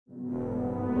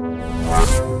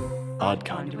Odd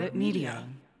Conduit Media.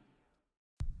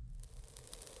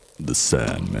 The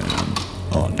Sandman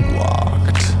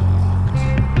Unlocked.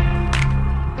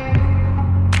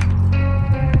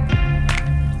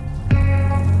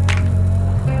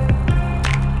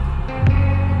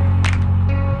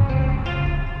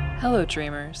 Hello,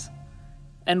 dreamers,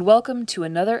 and welcome to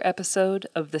another episode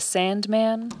of The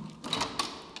Sandman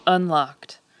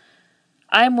Unlocked.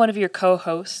 I'm one of your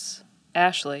co-hosts,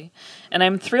 Ashley, and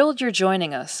I'm thrilled you're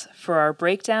joining us for our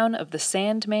breakdown of The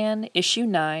Sandman Issue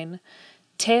 9,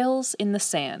 Tales in the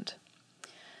Sand.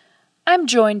 I'm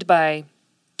joined by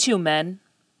two men,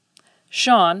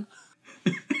 Sean.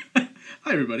 Hi,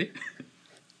 everybody.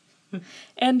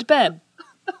 And Ben.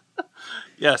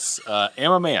 Yes,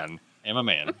 am a man.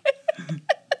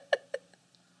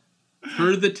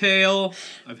 Heard the tale.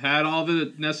 I've had all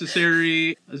the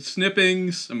necessary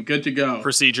snippings. I'm good to go.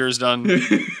 Procedures done.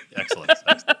 Excellent.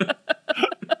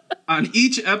 On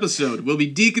each episode, we'll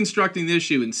be deconstructing the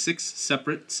issue in 6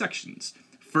 separate sections.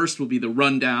 First will be the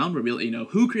rundown, where we'll let you know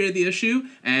who created the issue,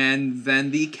 and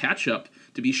then the catch-up,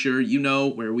 to be sure you know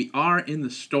where we are in the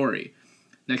story.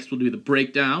 Next, we'll do the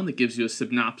breakdown that gives you a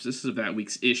synopsis of that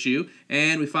week's issue,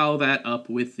 and we follow that up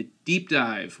with the deep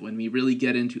dive when we really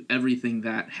get into everything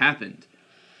that happened.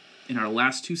 In our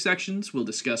last 2 sections, we'll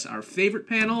discuss our favorite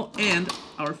panel and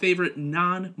our favorite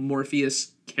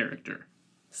non-Morpheus character.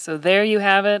 So there you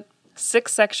have it,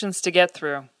 6 sections to get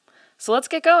through. So let's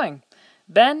get going.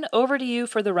 Ben, over to you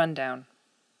for the rundown.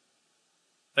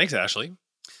 Thanks, Ashley.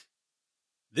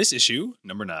 This issue,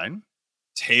 number 9,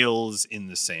 Tales in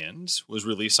the Sand, was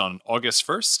released on August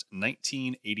 1st,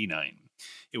 1989.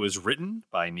 It was written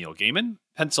by Neil Gaiman,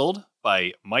 penciled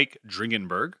by Mike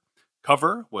Dringenberg.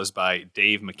 Cover was by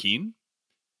Dave McKean.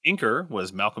 Inker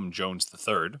was Malcolm Jones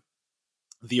III.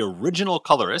 The original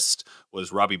colorist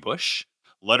was Robbie Bush.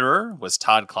 Letterer was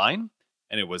Todd Klein.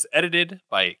 And it was edited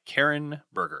by Karen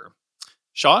Berger.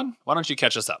 Sean, why don't you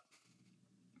catch us up?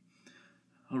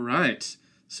 All right.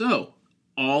 So,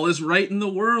 all is right in the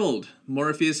world.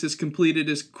 Morpheus has completed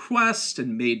his quest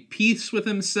and made peace with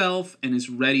himself and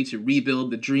is ready to rebuild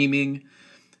the dreaming.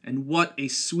 And what a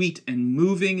sweet and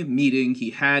moving meeting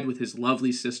he had with his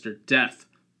lovely sister, Death.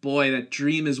 Boy, that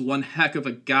Dream is one heck of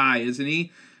a guy, isn't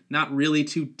he? Not really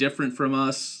too different from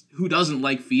us. Who doesn't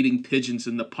like feeding pigeons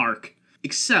in the park?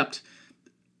 Except,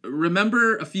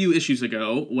 remember a few issues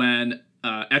ago when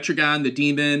Etrigan the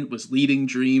demon was leading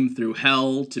Dream through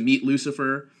hell to meet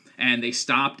Lucifer, and they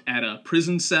stopped at a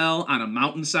prison cell on a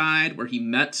mountainside where he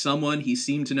met someone he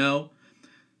seemed to know.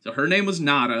 So her name was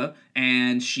Nada,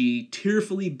 and she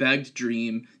tearfully begged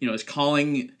Dream, is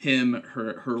calling him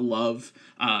her love,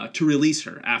 to release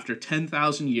her after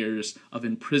 10,000 years of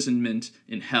imprisonment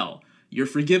in hell. Your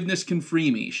forgiveness can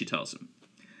free me, she tells him.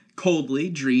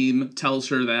 Coldly, Dream tells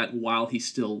her that while he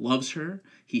still loves her,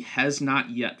 he has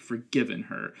not yet forgiven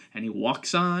her, and he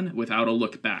walks on without a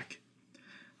look back.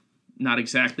 Not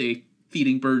exactly a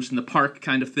feeding birds in the park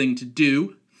kind of thing to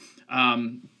do.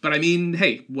 But I mean,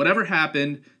 hey, whatever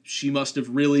happened, she must have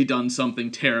really done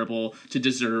something terrible to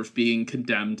deserve being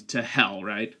condemned to hell,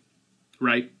 right?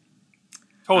 Right?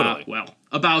 Totally.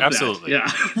 About Absolutely.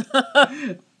 that.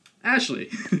 Yeah. Ashley.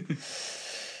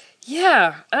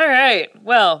 Yeah, all right.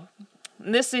 Well,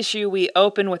 in this issue, we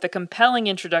open with a compelling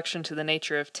introduction to the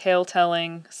nature of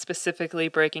tale-telling, specifically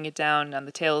breaking it down on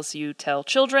the tales you tell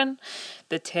children,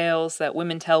 the tales that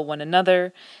women tell one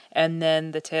another, and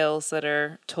then the tales that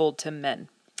are told to men.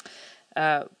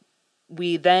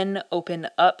 We then open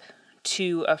up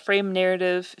to a frame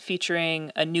narrative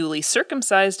featuring a newly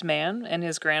circumcised man and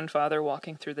his grandfather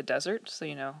walking through the desert,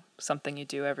 so something you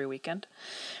do every weekend.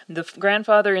 The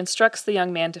grandfather instructs the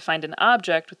young man to find an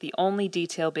object, with the only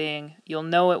detail being, you'll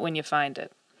know it when you find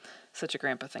it. Such a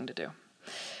grandpa thing to do.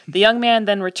 The young man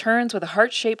then returns with a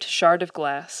heart-shaped shard of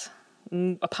glass.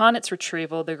 Upon its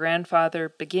retrieval, the grandfather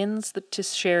begins to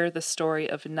share the story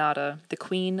of Nada, the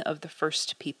queen of the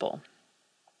first people.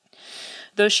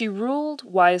 Though she ruled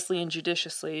wisely and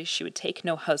judiciously, she would take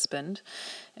no husband,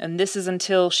 and this is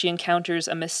until she encounters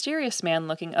a mysterious man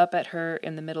looking up at her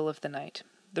in the middle of the night.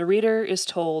 The reader is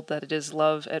told that it is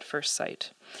love at first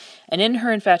sight, and in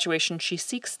her infatuation she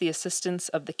seeks the assistance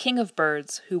of the king of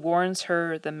birds, who warns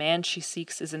her the man she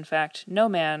seeks is in fact no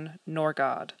man nor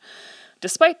God.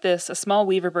 Despite this, a small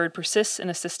weaver bird persists in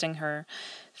assisting her,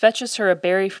 fetches her a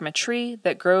berry from a tree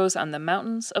that grows on the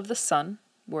mountains of the sun,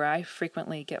 where I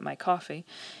frequently get my coffee,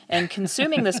 and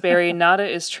consuming this berry, Nada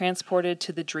is transported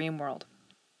to the dream world.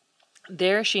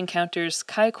 There she encounters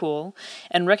Kaikul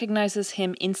and recognizes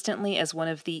him instantly as one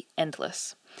of the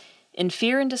Endless. In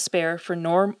fear and despair, for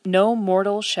no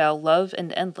mortal shall love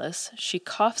and endless, she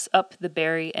coughs up the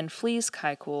berry and flees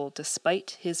Kaikul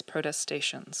despite his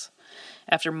protestations.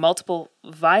 After multiple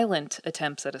violent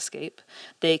attempts at escape,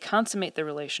 they consummate their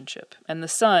relationship, and the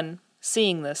sun,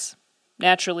 seeing this,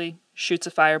 naturally shoots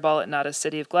a fireball at Nada's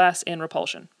city of glass in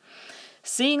repulsion.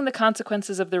 Seeing the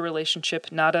consequences of their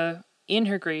relationship, Nada, in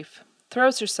her grief,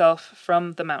 throws herself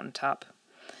from the mountaintop.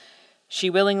 She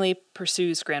willingly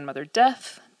pursues grandmother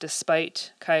Death,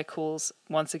 despite Kyakul's,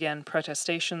 once again,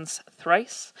 protestations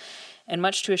thrice, and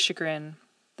much to his chagrin,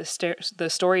 the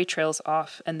story trails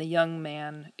off and the young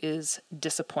man is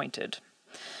disappointed.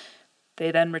 They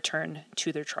then return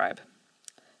to their tribe.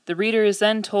 The reader is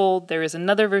then told there is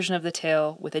another version of the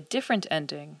tale with a different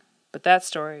ending, but that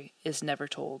story is never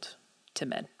told to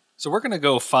men. So we're going to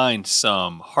go find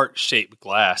some heart-shaped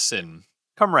glass and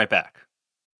come right back.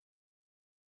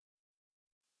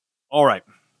 All right.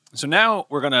 So now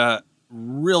we're going to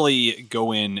really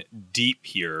go in deep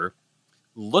here,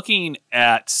 looking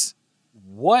at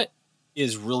what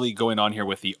is really going on here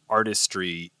with the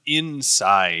artistry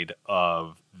inside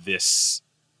of this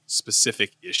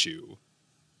specific issue.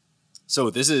 So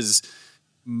this is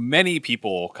many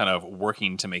people kind of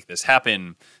working to make this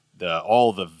happen.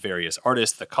 All the various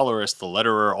artists, the colorist, the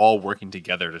letterer, all working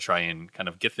together to try and kind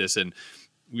of get this. And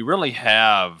we really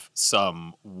have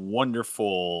some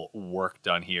wonderful work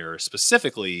done here,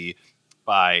 specifically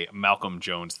by Malcolm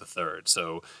Jones III.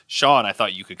 So, Sean, I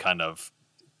thought you could kind of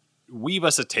weave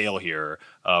us a tale here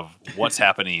of what's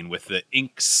happening with the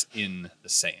inks in the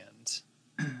sand.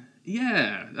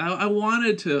 Yeah, I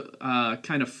wanted to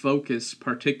kind of focus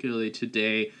particularly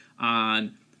today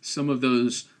on some of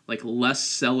those like less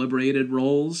celebrated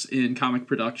roles in comic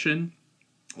production,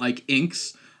 like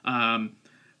inks.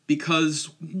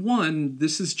 Because, one,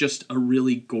 this is just a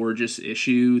really gorgeous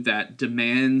issue that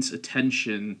demands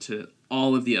attention to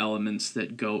all of the elements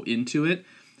that go into it.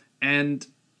 And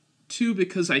two,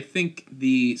 because I think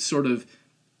the sort of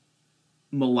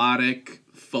melodic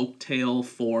folktale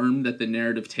form that the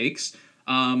narrative takes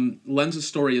lends a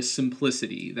story a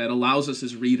simplicity that allows us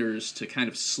as readers to kind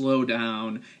of slow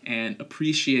down and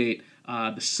appreciate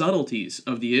the subtleties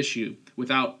of the issue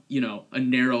without, a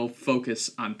narrow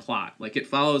focus on plot. Like, it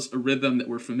follows a rhythm that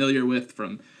we're familiar with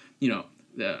from,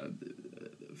 the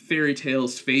fairy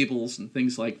tales, fables, and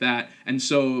things like that. And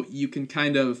so you can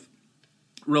kind of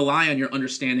rely on your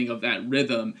understanding of that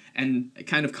rhythm and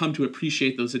kind of come to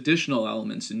appreciate those additional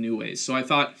elements in new ways. So I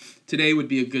thought today would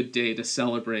be a good day to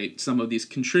celebrate some of these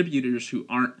contributors who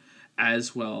aren't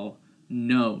as well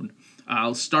known.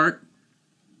 I'll start,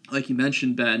 like you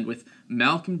mentioned, Ben, with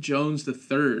Malcolm Jones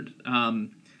III.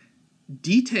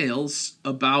 Details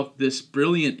about this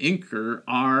brilliant inker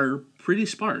are pretty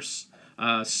sparse.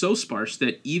 So sparse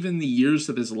that even the years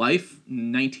of his life,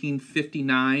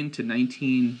 1959 to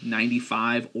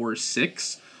 1995 or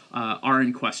 6, are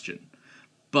in question.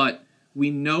 But we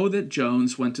know that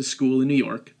Jones went to school in New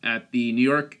York at the New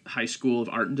York High School of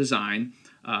Art and Design,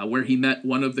 where he met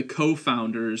one of the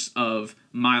co-founders of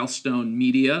Milestone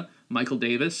Media, Michael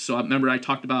Davis. So remember I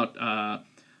talked about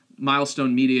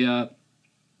Milestone Media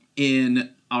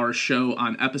in our show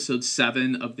on episode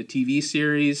 7 of the TV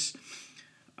series.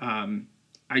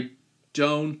 I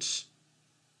don't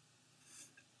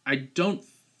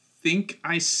think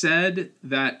I said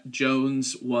that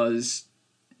Jones was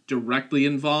directly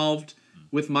involved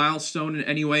with Milestone in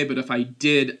any way, but if I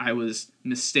did, I was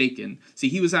mistaken. See,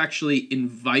 he was actually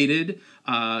invited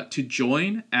to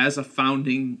join as a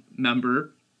founding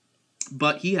member,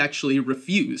 but he actually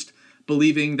refused,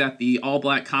 believing that the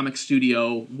all-black comic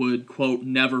studio would, quote,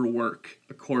 never work,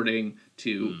 according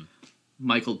to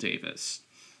Michael Davis.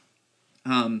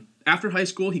 After high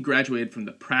school, he graduated from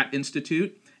the Pratt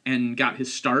Institute and got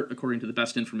his start, according to the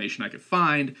best information I could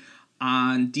find,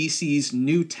 on DC's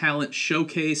New Talent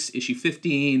Showcase, issue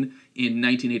 15, in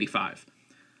 1985.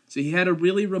 So he had a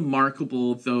really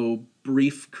remarkable, though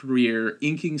brief, career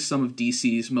inking some of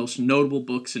DC's most notable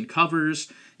books and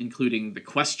covers, including The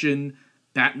Question,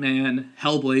 Batman,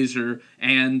 Hellblazer,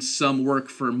 and some work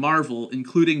for Marvel,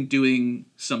 including doing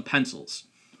some pencils.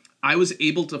 I was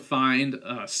able to find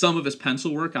some of his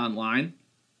pencil work online,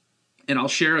 and I'll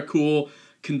share a cool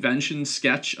convention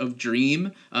sketch of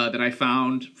Dream that I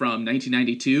found from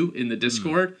 1992 in the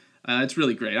Discord. It's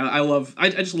really great. I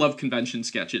just love convention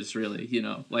sketches, really,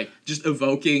 like just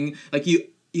evoking, like you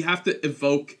have to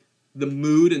evoke the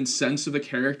mood and sense of a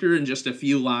character in just a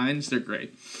few lines. They're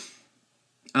great.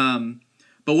 But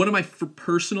one of my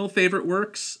personal favorite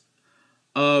works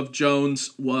of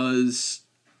Jones was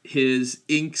his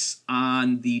inks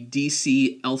on the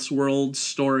DC Elseworlds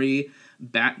story,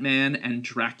 Batman and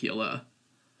Dracula.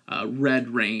 Red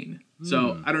Rain.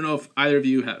 So I don't know if either of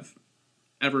you have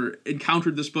ever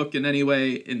encountered this book in any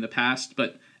way in the past,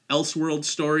 but Elseworld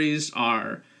stories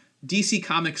are DC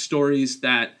Comics stories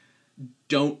that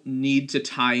don't need to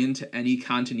tie into any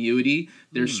continuity.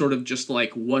 They're sort of just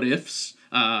like what ifs.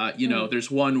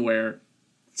 There's one where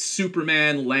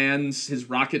Superman lands his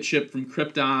rocket ship from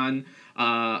Krypton,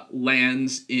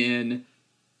 lands in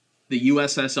the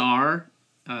USSR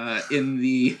in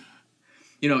the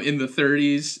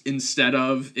 30s instead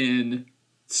of in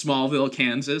Smallville,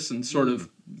 Kansas, and sort of,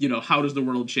 how does the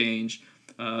world change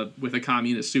with a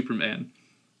communist Superman?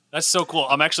 That's so cool.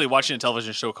 I'm actually watching a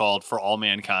television show called For All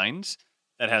Mankind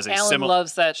that has a Alan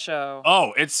loves that show.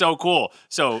 Oh, it's so cool.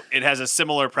 So it has a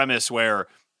similar premise where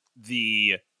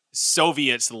the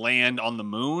Soviets land on the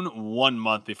moon 1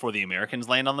 month before the Americans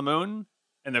land on the moon.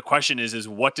 And the question is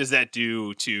what does that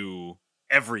do to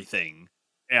everything?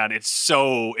 And it's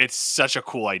such a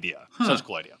cool idea. Such a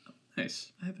cool idea.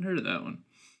 Nice. I haven't heard of that one.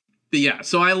 But yeah,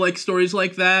 so I like stories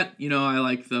like that. I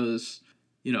like those,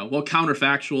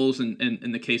 counterfactuals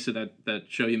in the case of that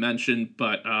show you mentioned,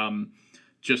 but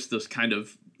just those kind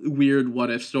of weird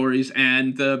what-if stories.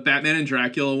 And the Batman and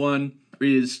Dracula one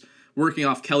is working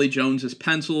off Kelly Jones's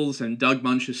pencils and Doug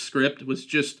Munch's script was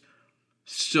just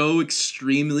so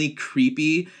extremely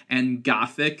creepy and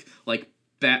gothic. Like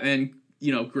Batman,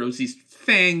 grows these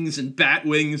fangs and bat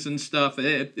wings and stuff.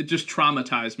 It just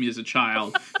traumatized me as a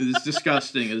child. It was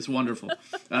disgusting. It was wonderful.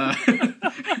 As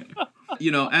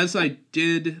I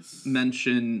did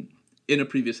mention in a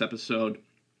previous episode,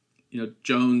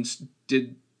 Jones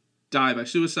did die by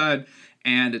suicide,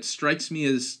 and it strikes me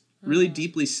as really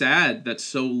deeply sad that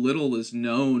so little is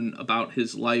known about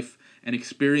his life and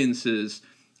experiences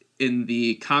in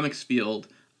the comics field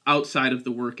outside of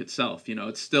the work itself.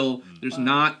 It's still, there's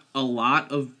not a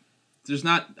lot of,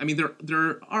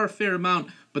 there are a fair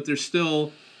amount, but there's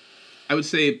still, I would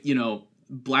say,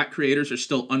 Black creators are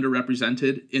still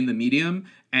underrepresented in the medium,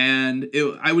 and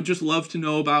I would just love to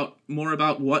know more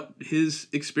about what his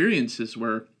experiences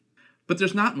were. But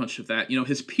there's not much of that.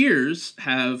 His peers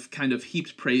have kind of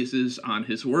heaped praises on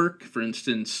his work. For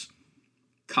instance,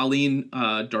 Colleen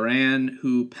Doran,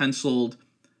 who penciled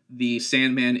the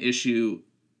Sandman issue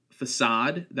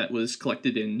Facade that was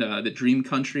collected in the Dream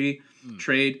Country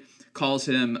trade, calls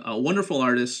him a wonderful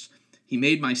artist. He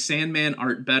made my Sandman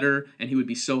art better, and he would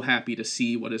be so happy to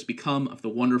see what has become of the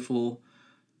wonderful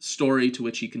story to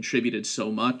which he contributed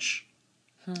so much.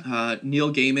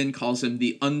 Neil Gaiman calls him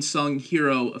the unsung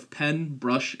hero of pen,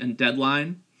 brush, and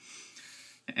deadline.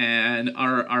 And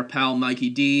our pal Mikey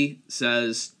D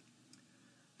says,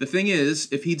 the thing is,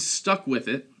 if he'd stuck with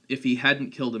it, if he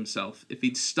hadn't killed himself, if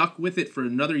he'd stuck with it for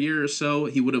another year or so,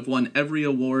 he would have won every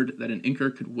award that an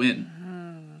inker could win.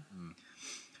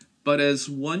 But as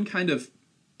one kind of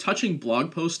touching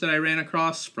blog post that I ran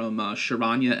across from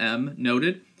Sharanya M.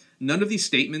 noted, none of these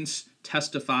statements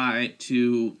testify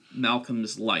to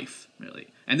Malcolm's life, really.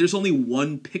 And there's only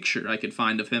one picture I could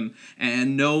find of him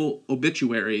and no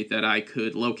obituary that I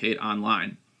could locate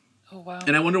online. Oh, wow.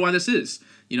 And I wonder why this is.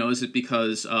 Is it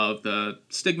because of the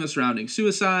stigma surrounding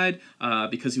suicide?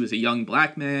 Because he was a young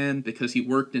Black man? Because he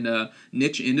worked in a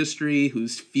niche industry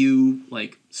whose few,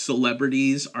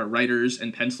 celebrities are writers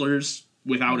and pencilers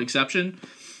without exception?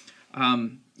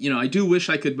 I do wish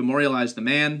I could memorialize the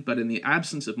man, but in the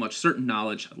absence of much certain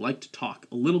knowledge, I'd like to talk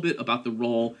a little bit about the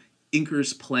role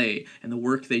inkers play and the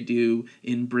work they do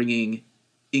in bringing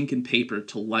ink and paper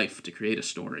to life to create a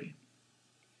story.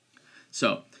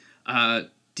 So,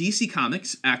 DC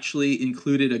Comics actually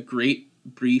included a great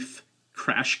brief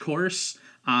crash course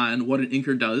on what an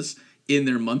inker does in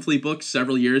their monthly book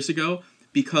several years ago,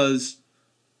 because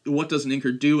what does an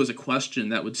inker do is a question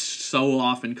that would so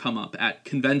often come up at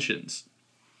conventions.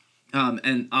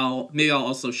 And I'll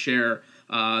also share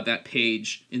that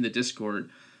page in the Discord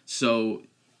so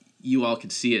you all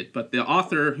could see it. But the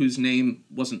author, whose name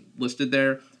wasn't listed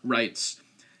there, writes,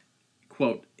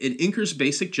 quote, an inker's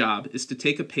basic job is to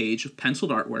take a page of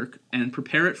penciled artwork and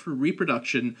prepare it for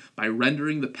reproduction by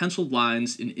rendering the penciled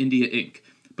lines in India ink.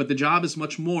 But the job is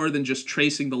much more than just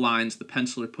tracing the lines the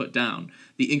penciler put down.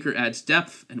 The inker adds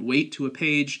depth and weight to a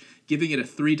page, giving it a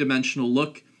three-dimensional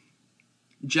look.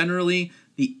 Generally,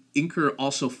 the inker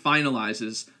also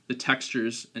finalizes the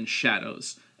textures and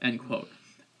shadows, end quote.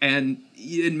 And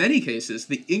in many cases,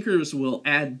 the inkers will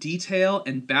add detail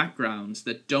and backgrounds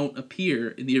that don't appear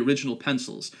in the original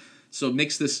pencils. So it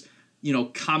makes this,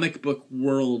 comic book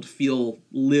world feel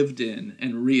lived in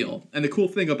and real. And the cool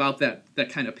thing about that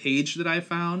kind of page that I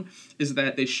found is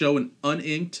that they show an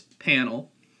uninked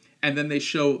panel, and then they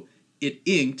show it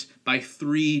inked by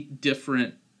three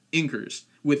different inkers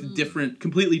with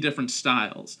completely different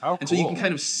styles. How And so you cool. can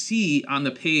kind of see on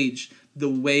the page the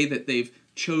way that they've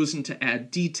chosen to add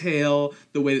detail,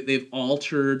 the way that they've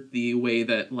altered the way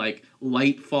that like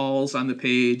light falls on the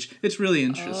page. It's really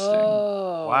interesting.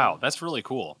 Oh. Wow, that's really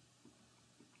cool.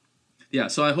 Yeah,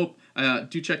 so I hope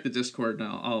do check the Discord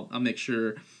now. I'll make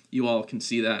sure you all can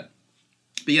see that.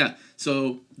 But yeah,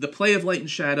 so the play of light and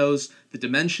shadows, the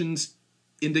dimensions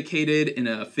indicated in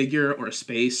a figure or a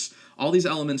space, all these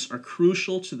elements are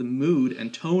crucial to the mood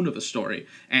and tone of a story,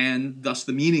 and thus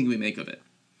the meaning we make of it.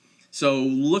 So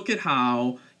look at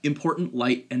how important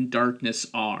light and darkness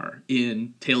are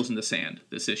in Tales in the Sand,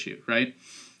 this issue, right?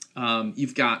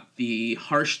 You've got the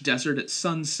harsh desert at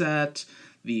sunset,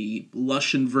 the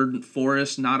lush and verdant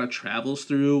forest Nada travels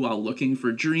through while looking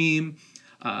for Dream,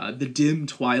 the dim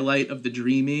twilight of the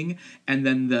dreaming, and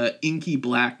then the inky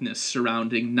blackness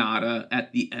surrounding Nada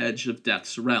at the edge of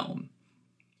Death's realm.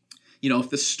 You know,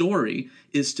 if the story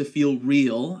is to feel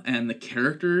real and the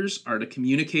characters are to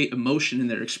communicate emotion in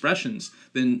their expressions,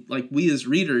 then, like, we as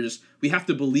readers, we have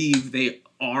to believe they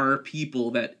are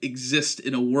people that exist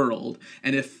in a world.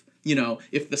 And if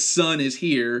the sun is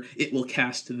here, it will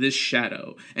cast this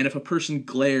shadow. And if a person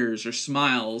glares or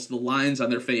smiles, the lines on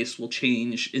their face will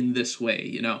change in this way,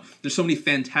 you know. There's so many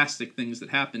fantastic things that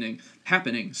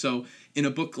happening. So in a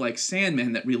book like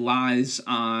Sandman that relies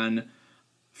on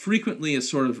frequently a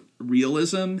sort of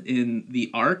realism in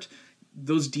the art,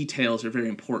 those details are very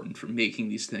important for making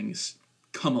these things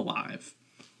come alive.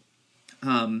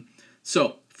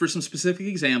 So for some specific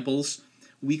examples,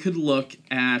 we could look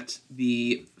at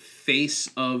the face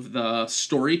of the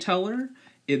storyteller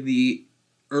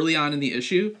early on in the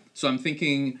issue. So I'm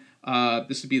thinking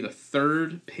this would be the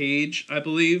third page, I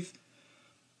believe.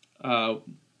 The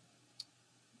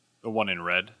one in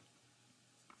red.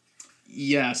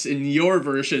 Yes, in your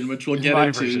version, which we'll get My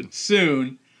into version.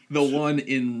 soon, the one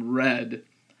in red.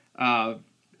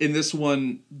 In this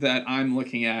one that I'm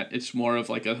looking at, it's more of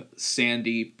like a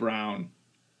sandy brown.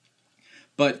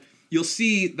 But you'll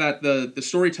see that the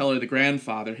storyteller, the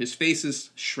grandfather, his face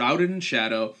is shrouded in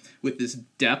shadow with this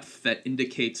depth that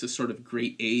indicates a sort of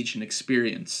great age and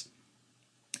experience.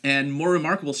 And more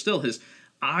remarkable still, his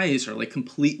eyes are like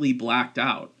completely blacked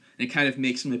out. And it kind of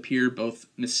makes him appear both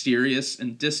mysterious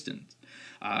and distant.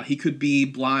 He could be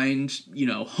blind,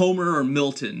 Homer or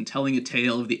Milton telling a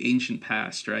tale of the ancient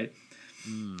past, right?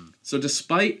 So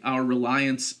despite our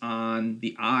reliance on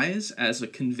the eyes as a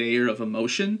conveyor of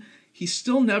emotion, he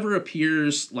still never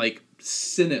appears like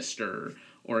sinister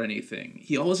or anything.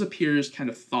 He always appears kind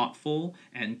of thoughtful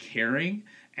and caring,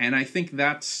 and I think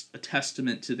that's a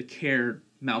testament to the care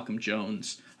Malcolm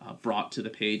Jones brought to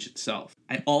the page itself.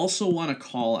 I also want to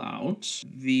call out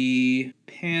the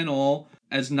panel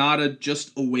as Nada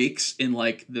just awakes in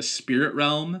like the spirit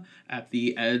realm at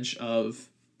the edge of,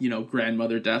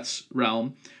 Grandmother Death's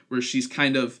realm, where she's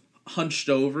kind of hunched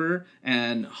over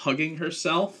and hugging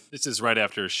herself. This is right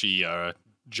after she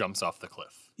jumps off the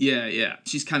cliff. Yeah.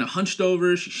 She's kind of hunched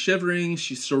over, she's shivering,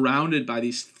 she's surrounded by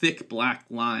these thick black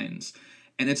lines.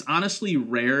 And it's honestly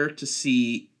rare to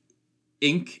see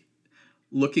ink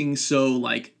looking so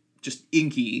like just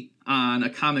inky on a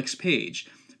comics page.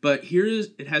 But here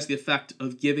it has the effect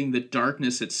of giving the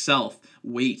darkness itself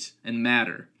weight and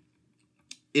matter.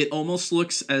 It almost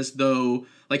looks as though,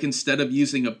 like, instead of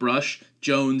using a brush,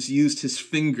 Jones used his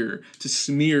finger to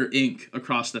smear ink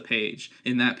across the page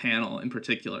in that panel in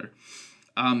particular.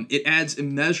 It adds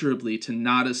immeasurably to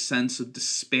Nada's sense of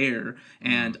despair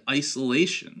and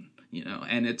isolation,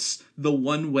 and it's the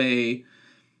one way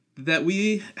that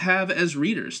we have as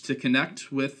readers to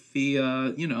connect with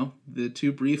the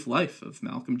too brief life of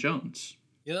Malcolm Jones.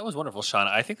 Yeah, that was wonderful, Sean.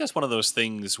 I think that's one of those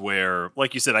things where,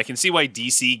 like you said, I can see why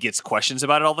DC gets questions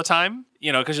about it all the time.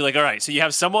 Because you're like, all right, so you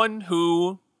have someone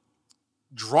who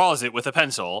draws it with a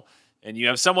pencil, and you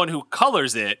have someone who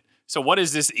colors it. So what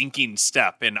is this inking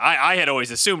step? And I had always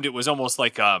assumed it was almost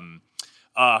like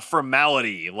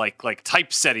formality, like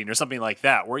typesetting or something like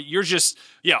that, where you're just,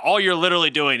 all you're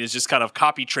literally doing is just kind of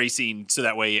copy tracing so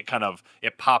that way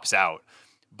it pops out.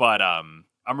 But I'm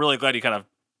really glad you kind of,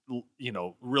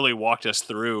 really walked us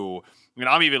through. I mean,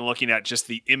 I'm even looking at just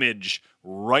the image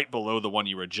right below the one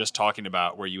you were just talking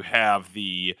about, where you have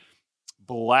the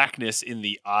blackness in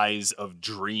the eyes of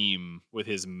Dream with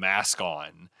his mask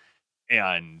on.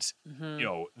 And,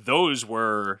 those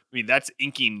were, that's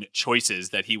inking choices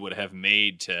that he would have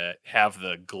made to have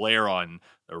the glare on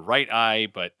the right eye,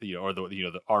 but,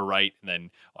 our right, and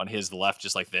then on his left,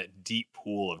 just like that deep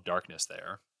pool of darkness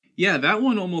there. Yeah, that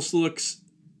one almost looks,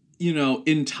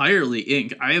 entirely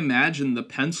ink. I imagine the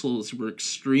pencils were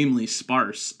extremely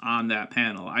sparse on that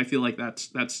panel. I feel like that's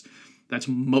that's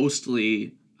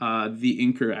mostly the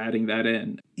inker adding that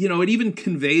in. You know, it even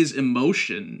conveys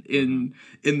emotion in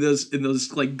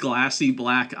those like glassy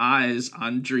black eyes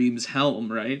on Dream's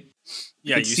helm, right?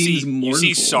 Yeah, It seems mournful. You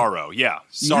see sorrow. Yeah,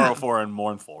 sorrowful and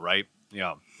mournful, right?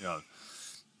 Yeah.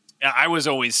 I was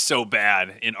always so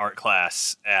bad in art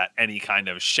class at any kind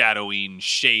of shadowing,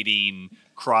 shading,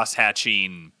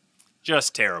 cross-hatching.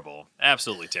 Just terrible.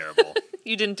 Absolutely terrible.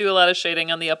 You didn't do a lot of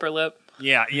shading on the upper lip.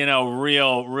 Yeah,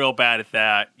 real bad at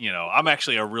that. I'm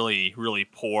actually a really, really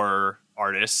poor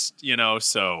artist,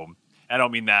 so I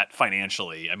don't mean that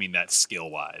financially. I mean that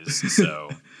skill-wise.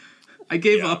 So I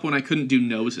gave up when I couldn't do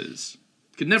noses.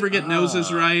 Could never get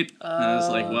noses right. And I was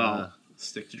like, well,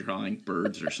 stick to drawing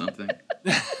birds or something.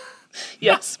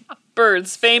 Yes,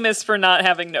 birds, famous for not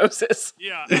having noses.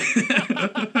 Yeah.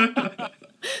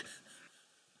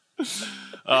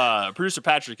 Producer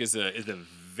Patrick is a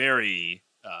very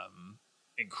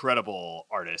incredible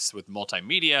artist with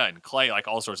multimedia and clay, like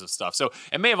all sorts of stuff. So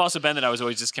it may have also been that I was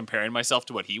always just comparing myself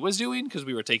to what he was doing because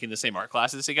we were taking the same art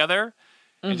classes together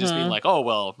and just being like, oh,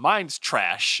 well, mine's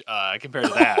trash compared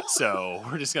to that. So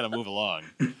we're just going to move along.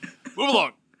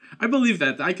 I believe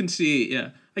that. I can see,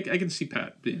 I can see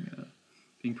Pat being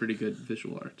pretty good at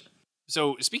visual art.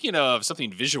 So speaking of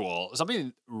something visual,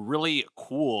 something really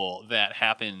cool that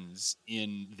happens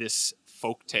in this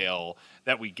folktale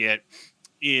that we get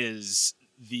is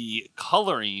the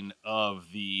coloring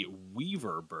of the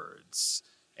weaver birds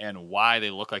and why they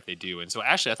look like they do. And so,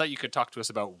 Ashley, I thought you could talk to us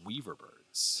about weaver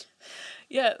birds.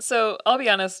 Yeah, so I'll be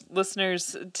honest,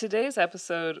 listeners, today's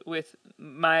episode with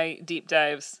my deep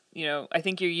dives, I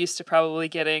think you're used to probably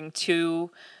getting 2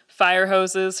 fire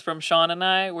hoses from Sean and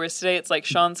I, whereas today it's like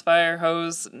Sean's fire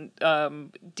hose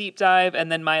deep dive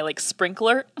and then my like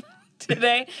sprinkler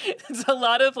today. It's a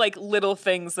lot of like little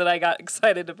things that I got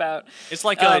excited about. It's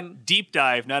like a deep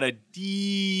dive, not a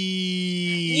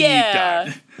deep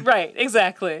dive. Right,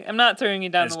 exactly. I'm not throwing you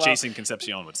down as the well. Jason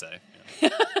Concepcion would say.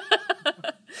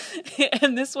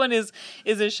 And this one is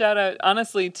a shout out,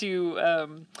 honestly,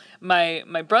 to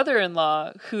my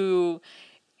brother-in-law who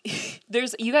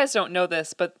you guys don't know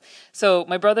this, but so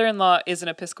my brother-in-law is an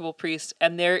Episcopal priest,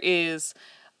 and there is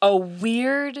a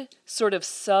weird sort of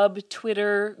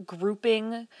sub-Twitter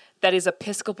grouping that is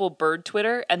Episcopal bird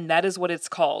Twitter, and that is what it's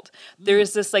called. There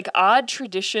is this like odd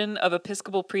tradition of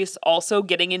Episcopal priests also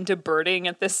getting into birding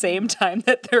at the same time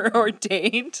that they're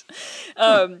ordained.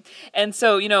 And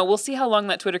so, we'll see how long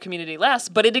that Twitter community lasts,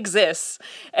 but it exists.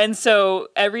 And so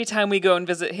every time we go and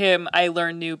visit him, I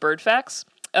learn new bird facts.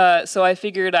 So I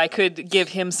figured I could give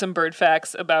him some bird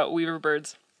facts about weaver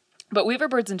birds. But weaver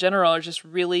birds in general are just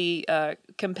really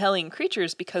compelling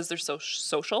creatures because they're so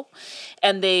social,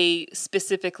 and they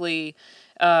specifically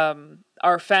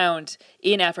are found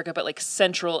in Africa, but like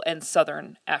Central and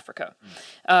Southern Africa.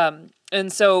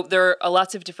 And so there are a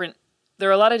lot of different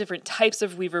types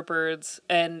of weaver birds,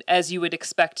 and as you would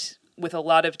expect with a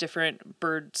lot of different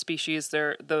bird species,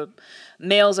 the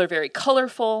males are very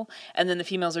colorful, and then the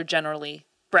females are generally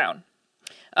brown.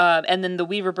 And then the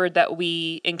weaver bird that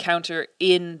we encounter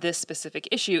in this specific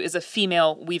issue is a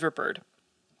female weaver bird.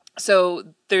 So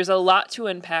there's a lot to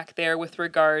unpack there with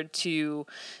regard to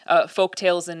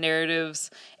folktales and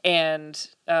narratives and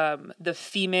the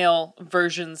female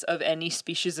versions of any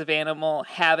species of animal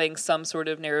having some sort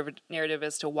of narrative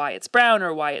as to why it's brown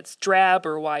or why it's drab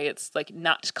or why it's like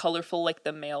not colorful like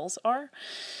the males are.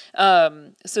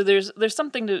 So there's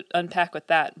something to unpack with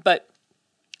that. But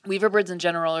weaver birds in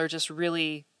general are just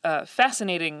really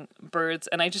fascinating birds,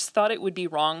 and I just thought it would be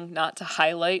wrong not to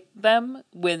highlight them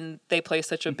when they play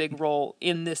such a big role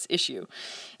in this issue.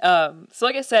 So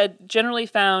like I said, generally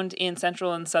found in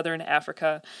Central and Southern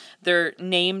Africa. They're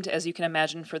named, as you can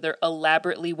imagine, for their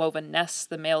elaborately woven nests.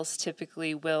 The males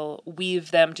typically will weave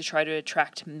them to try to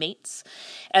attract mates.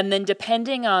 And then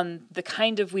depending on the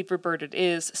kind of weaver bird it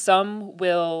is, some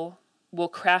will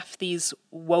craft these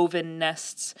woven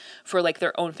nests for like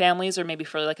their own families or maybe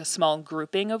for like a small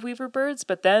grouping of weaver birds.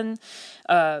 But then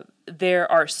there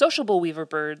are sociable weaver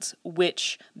birds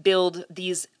which build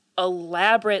these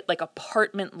elaborate like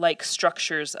apartment-like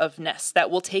structures of nests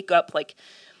that will take up like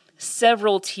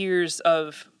several tiers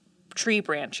of tree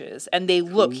branches, and they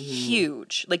look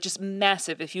huge, like just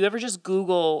massive. If you ever just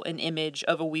Google an image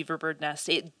of a weaver bird nest,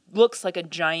 it looks like a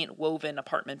giant woven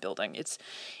apartment building. It's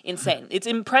insane. It's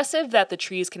impressive that the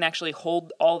trees can actually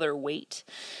hold all their weight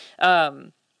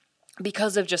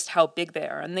because of just how big they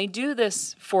are. And they do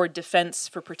this for defense,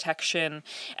 for protection,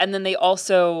 and then they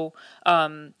also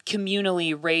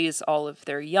communally raise all of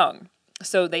their young.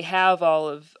 So they have all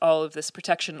of this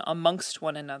protection amongst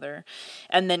one another.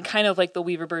 And then kind of like the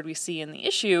weaver bird we see in the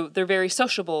issue, they're very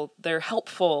sociable, they're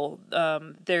helpful,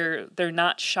 they're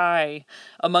not shy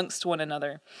amongst one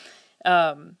another.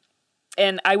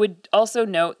 And I would also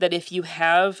note that if you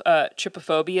have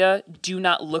trypophobia, do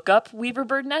not look up weaver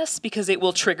bird nests because it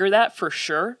will trigger that for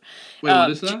sure. Wait,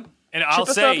 what is that? And I'll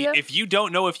say, Trypophobia? if you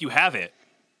don't know if you have it,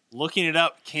 looking it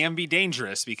up can be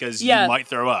dangerous because Yeah. you might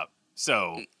throw up.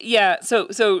 So Yeah, so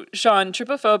Sean,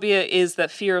 trypophobia is the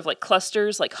fear of like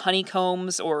clusters, like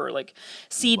honeycombs or like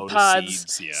seed Lotus pods,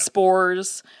 seeds, yeah.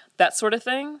 spores, that sort of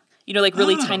thing. You know, like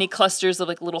really Oh. tiny clusters of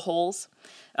like little holes.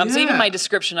 So even Yeah. my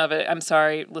description of it, I'm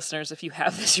sorry, listeners, if you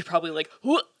have this, you're probably like,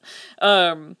 "Whoa."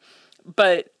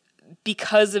 But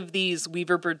because of these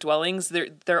weaver bird dwellings,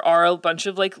 there are a bunch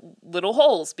of like little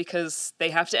holes because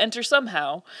they have to enter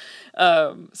somehow.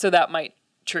 So that might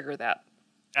trigger that.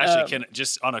 actually, can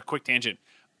just on a quick tangent,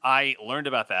 I learned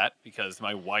about that because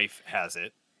my wife has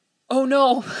it. Oh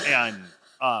no.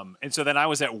 And so then I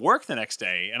was at work the next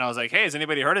day and I was like, hey, has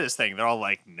anybody heard of this thing? They're all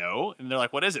like, no. And they're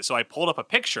like, what is it? So I pulled up a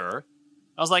picture.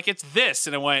 I was like, it's this.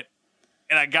 And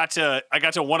I got to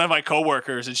one of my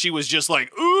coworkers and she was just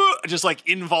like, ooh, just like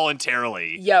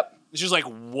involuntarily. Yep. She was like,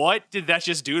 what did that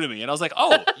just do to me? And I was like,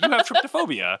 oh, you have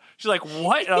tryptophobia. She's like,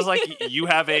 what? And I was like, you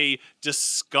have a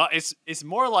disgust. It's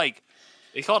more like,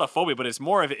 they call it a phobia, but it's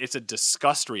a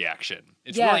disgust reaction.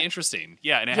 It's Yeah. really interesting.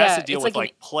 Yeah. And it has to deal it's with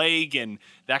like like plague and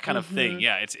that kind of thing.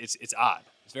 Yeah. It's odd.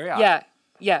 It's very odd.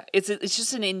 Yeah, it's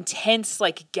just an intense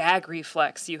like gag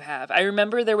reflex you have. I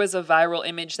remember there was a viral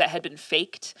image that had been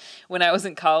faked when I was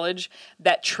in college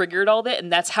that triggered all that,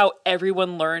 and that's how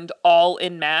everyone learned all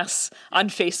in mass on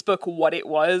Facebook what it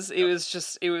was. It was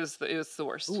the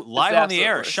worst. Ooh, It's live the on the absolute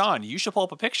air, worst. Sean, you should pull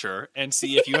up a picture and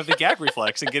see if you have the gag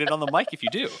reflex and get it on the mic if you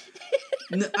do.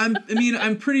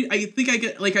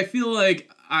 I feel like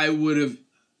I would have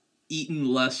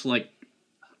eaten less like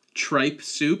tripe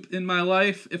soup in my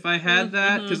life if I had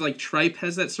that, because like tripe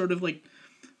has that sort of like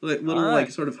little All right.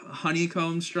 like sort of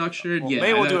honeycomb structure. Well, yeah,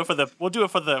 maybe we'll do it for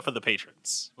the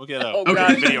patrons. We'll get a Oh,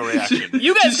 God. video reaction.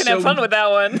 You guys Just can have so- fun with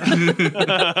that one.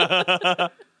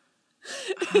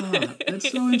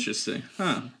 That's so interesting,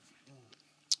 huh?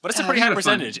 But it's a I pretty high gotta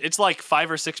find percentage. It's like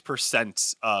 5 or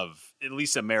 6% of at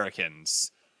least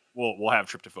Americans will have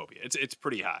tryptophobia. It's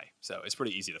pretty high, so it's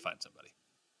pretty easy to find somebody.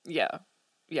 Yeah,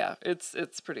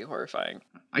 it's pretty horrifying.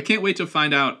 I can't wait to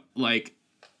find out, like,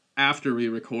 after we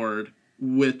record,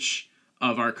 which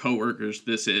of our coworkers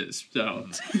this is. So,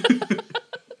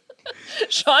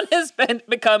 Sean has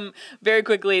become very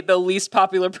quickly the least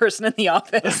popular person in the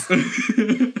office.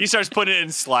 He starts putting it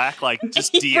in Slack, like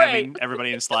just DMing Right.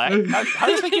 everybody in Slack. How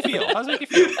does this make you feel? How does it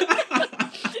make you feel?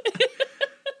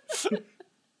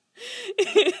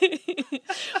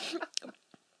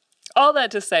 All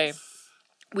that to say,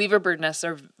 weaver bird nests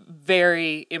are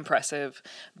very impressive.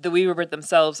 The weaver bird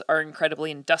themselves are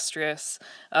incredibly industrious.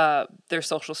 Their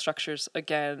social structures,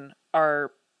 again,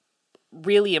 are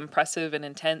really impressive and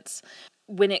intense.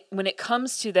 When it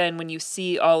comes to then when you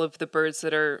see all of the birds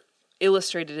that are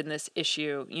illustrated in this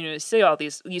issue, you see all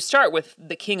these. You start with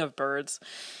the king of birds,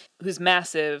 who's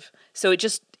massive. So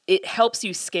it helps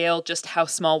you scale just how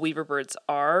small weaver birds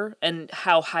are and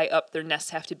how high up their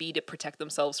nests have to be to protect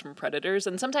themselves from predators.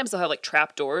 And sometimes they'll have like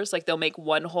trap doors, like they'll make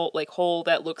one hole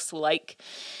that looks like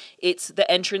it's the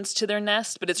entrance to their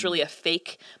nest, but it's really a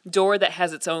fake door that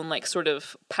has its own like sort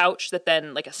of pouch that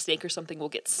then like a snake or something will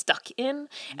get stuck in,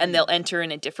 and they'll enter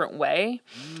in a different way.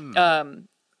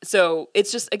 So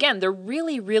it's just, again, they're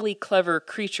really, really clever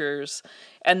creatures.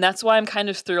 And that's why I'm kind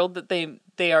of thrilled that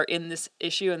they are in this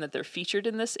issue and that they're featured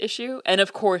in this issue. And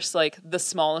of course, like the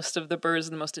smallest of the birds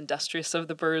and the most industrious of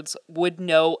the birds would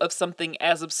know of something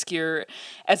as obscure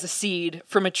as a seed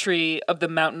from a tree of the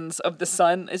mountains of the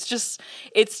sun. It's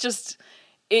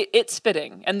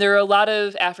fitting. And there are a lot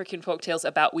of African folktales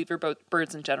about weaver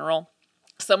birds in general.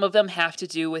 Some of them have to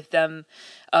do with them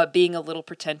being a little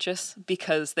pretentious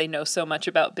because they know so much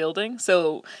about building.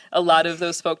 So a lot of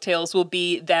those folktales will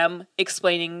be them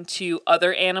explaining to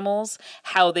other animals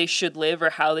how they should live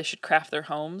or how they should craft their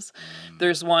homes.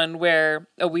 There's one where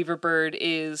a weaver bird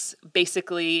is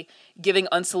basically giving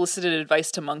unsolicited advice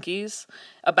to monkeys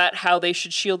about how they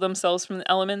should shield themselves from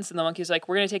the elements. And the monkey's like,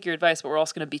 we're going to take your advice, but we're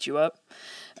also going to beat you up.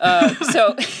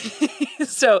 So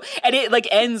and it like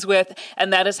ends with,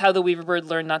 and that is how the weaver bird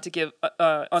learned not to give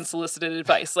unsolicited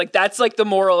advice. Like that's like the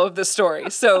moral of the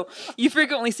story. So you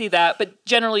frequently see that, but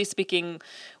generally speaking,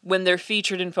 when they're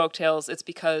featured in folktales, it's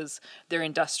because they're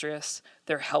industrious,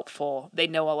 they're helpful, they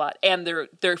know a lot, and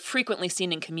they're frequently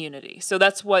seen in community. So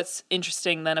that's what's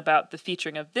interesting then about the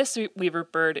featuring of this weaver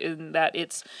bird, in that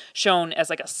it's shown as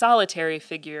like a solitary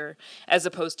figure as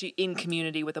opposed to in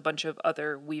community with a bunch of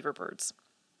other weaver birds.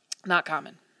 Not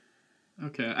common.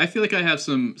 Okay, I feel like I have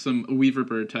some weaver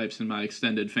bird types in my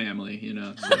extended family, you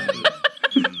know.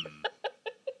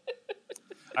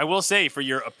 I will say, for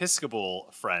your Episcopal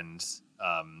friends,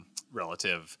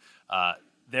 relative,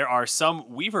 there are some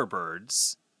weaver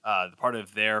birds, part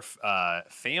of their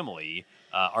family,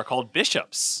 are called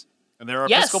bishops, and there are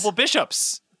Episcopal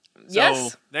bishops. So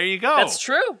there you go. That's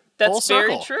true. That's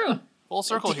very true. Full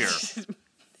circle here.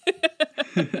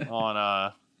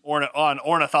 on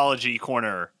Ornithology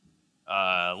Corner.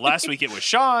 Last week it was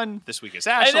Sean. This week it's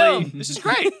Ashley. This is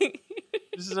great.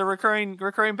 This is a recurring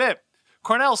bit.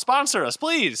 Cornell, sponsor us,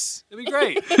 please. It'd be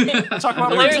great. We'll talk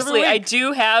about birds every week. I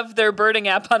do have their birding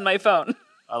app on my phone.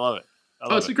 I love it.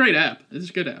 It's a great app. It's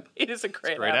a good app. It is a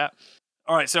great app.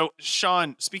 All right, so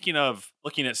Sean, speaking of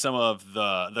looking at some of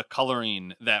the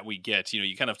coloring that we get,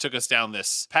 you kind of took us down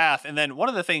this path, and then one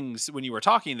of the things when you were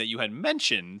talking that you had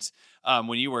mentioned,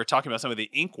 when you were talking about some of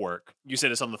the ink work, you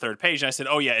said it's on the third page, and I said,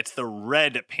 oh yeah, it's the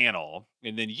red panel,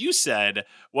 and then you said,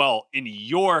 well, in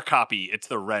your copy, it's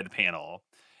the red panel,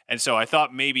 and so I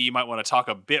thought maybe you might want to talk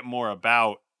a bit more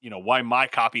about why my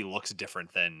copy looks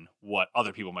different than what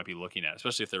other people might be looking at,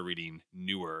 especially if they're reading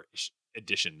newer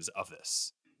editions of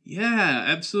this. Yeah,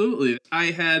 absolutely. I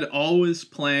had always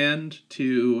planned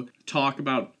to talk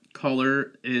about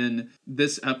color in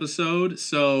this episode,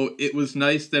 so it was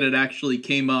nice that it actually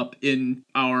came up in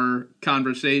our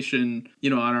conversation,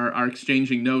 on our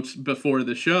exchanging notes before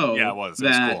the show. Yeah, it was. It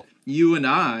that was cool. You and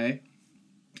I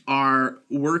are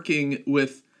working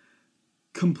with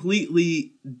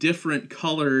completely different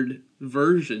colored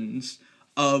versions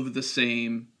of the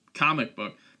same comic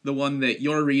book. The one that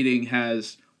you're reading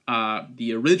has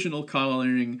the original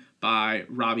coloring by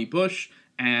Robbie Bush,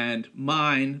 and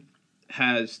mine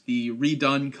has the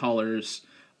redone colors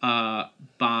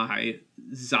by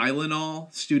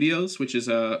Xylanol Studios, which is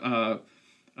a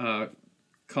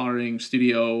coloring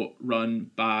studio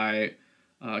run by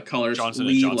colorist Johnson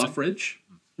Lee Johnson. Luffridge.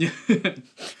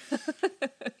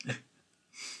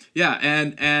 Yeah,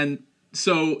 and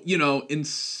so, in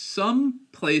some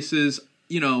places,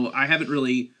 I haven't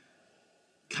really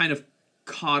kind of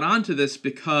caught on to this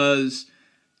because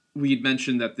we'd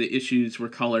mentioned that the issues were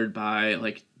colored by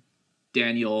like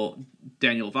Daniel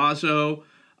Vazzo,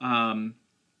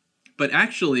 but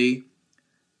actually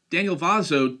Daniel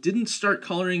Vazzo didn't start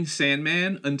coloring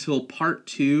Sandman until part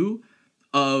 2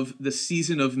 of the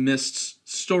Season of Mist's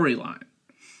storyline.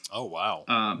 Oh wow!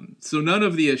 So none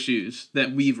of the issues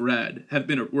that we've read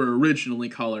were originally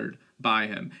colored by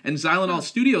him, and Xylanol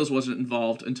Studios wasn't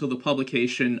involved until the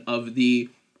publication of the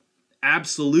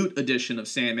Absolute Edition of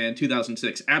Sandman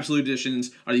 2006. Absolute Editions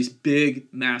are these big,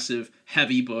 massive,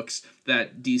 heavy books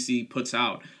that DC puts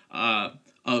out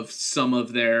of some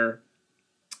of their,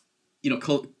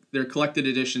 their collected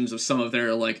editions of some of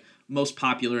their like most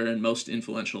popular and most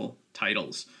influential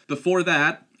titles. Before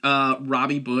that,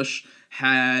 Robbie Bush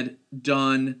had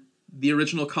done the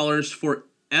original colors for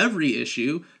every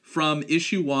issue from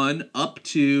issue 1 up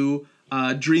to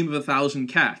Dream of a Thousand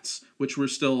Cats, which we're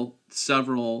still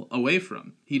several away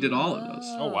from. He did all of those.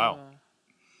 Oh, wow.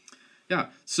 Yeah.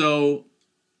 So,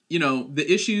 the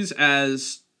issues,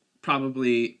 as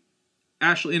probably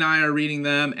Ashley and I are reading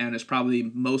them, and as probably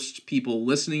most people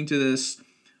listening to this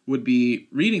would be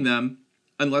reading them,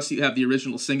 unless you have the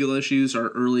original single issues or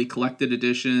early collected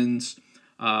editions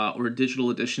or a digital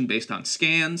edition based on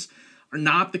scans, are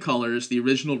not the colors the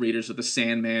original readers of the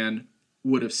Sandman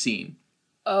would have seen.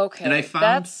 Okay, and I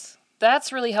found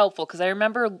that's really helpful, because I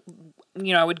remember,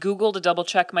 I would Google to double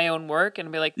check my own work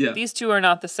and be like, these two are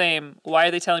not the same. Why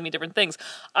are they telling me different things?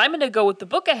 I'm going to go with the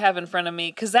book I have in front of me,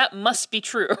 because that must be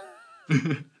true.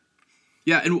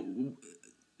 Yeah, and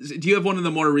do you have one of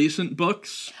the more recent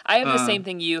books? I have the same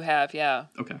thing you have, yeah.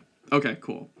 Okay,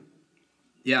 cool.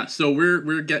 Yeah, so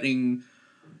we're getting,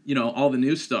 all the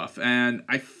new stuff, and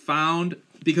I found,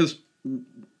 because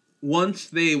once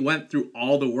they went through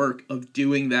all the work of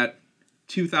doing that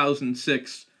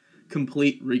 2006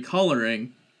 complete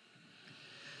recoloring,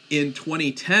 in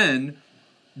 2010,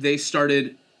 they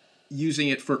started using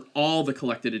it for all the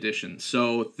collected editions.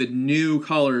 So the new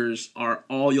colors are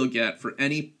all you'll get for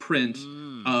any print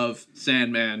of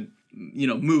Sandman,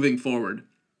 moving forward.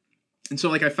 And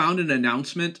so, I found an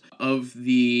announcement of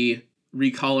the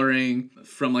recoloring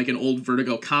from, an old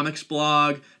Vertigo Comics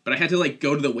blog, but I had to,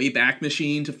 go to the Wayback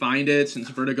Machine to find it, since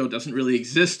Vertigo doesn't really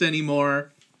exist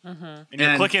anymore. And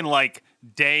you're clicking like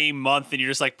day, month, and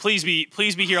you're just like, please be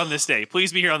here on this day.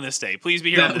 Please be here on this day. Please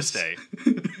be here on this day.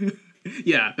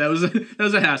 Yeah, that was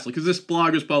a hassle because this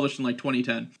blog was published in like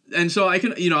 2010. And so I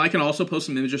can also post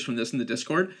some images from this in the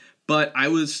Discord, but I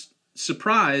was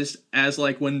surprised as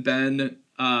like when Ben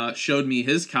showed me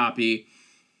his copy,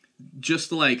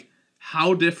 just like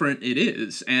how different it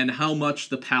is and how much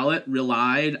the palette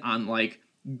relied on like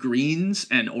greens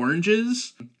and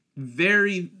oranges.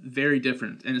 Very, very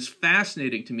different. And it's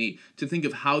fascinating to me to think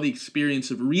of how the experience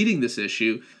of reading this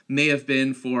issue may have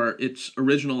been for its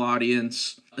original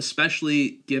audience,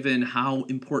 especially given how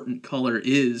important color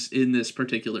is in this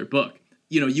particular book.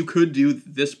 You could do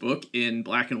this book in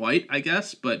black and white, I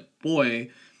guess, but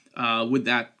boy, would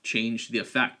that change the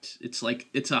effect.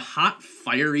 It's a hot,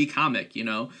 fiery comic,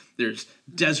 There's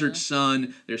desert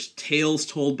sun, there's tales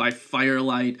told by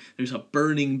firelight, there's a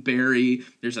burning berry,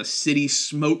 there's a city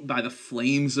smote by the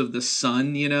flames of the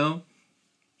sun,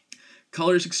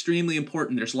 Color is extremely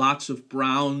important. There's lots of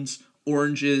browns,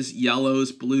 oranges,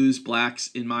 yellows, blues, blacks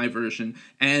in my version,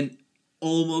 and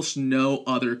almost no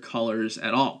other colors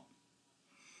at all.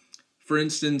 For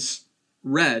instance,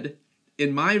 red,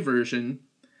 in my version,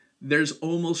 there's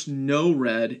almost no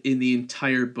red in the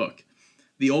entire book.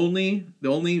 The only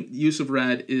use of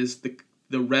red is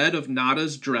the red of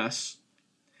Nada's dress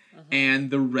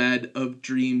and the red of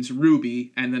Dream's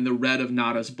ruby, and then the red of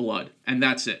Nada's blood. And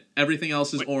that's it. Everything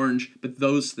else is orange, but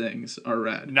those things are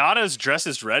red. Nada's dress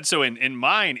is red, so in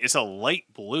mine, it's a light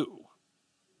blue.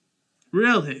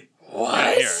 Really?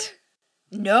 What?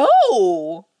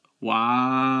 No!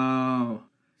 Wow.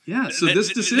 Yeah, so this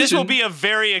decision... This will be a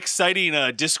very exciting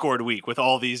Discord week with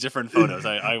all these different photos,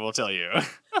 I will tell you.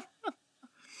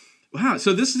 Wow,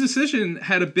 so this decision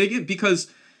had a big...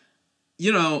 Because,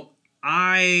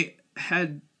 I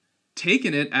had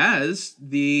taken it as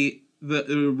the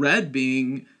red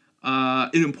being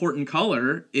an important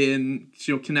color in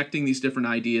connecting these different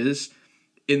ideas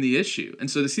in the issue. And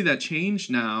so to see that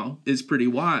change now is pretty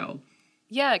wild.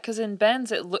 Yeah, because in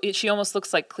Ben's, she almost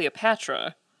looks like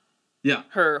Cleopatra. Yeah.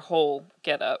 Her whole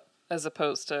getup, as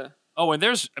opposed to... Oh, and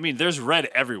there's red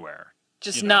everywhere.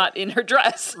 Just not in her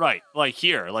dress. Right. Like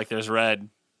here, like there's red,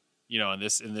 in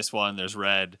this one, there's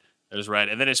red,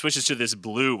 and then it switches to this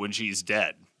blue when she's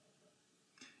dead.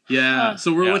 Yeah.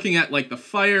 So we're looking at like the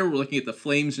fire, we're looking at the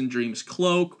flames in Dream's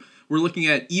cloak, we're looking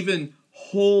at even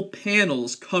whole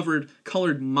panels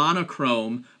colored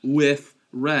monochrome with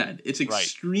red. It's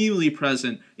extremely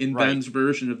present in Ben's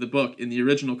version of the book in the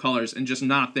original colors, and just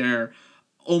not there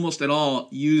almost at all,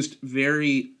 used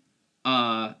very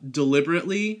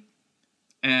deliberately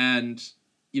and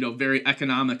very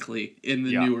economically in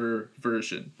the newer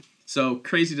version. So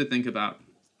crazy to think about.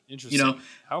 Interesting.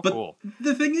 How cool.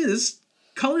 The thing is,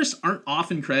 colorists aren't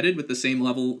often credited with the same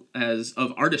level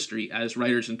of artistry as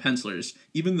writers and pencilers,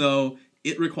 even though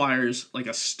it requires like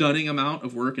a stunning amount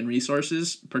of work and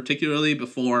resources, particularly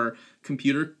before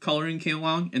computer coloring came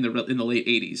along in the late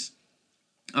 80s.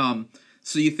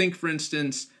 So you think, for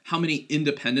instance, how many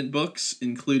independent books,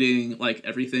 including like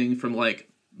everything from like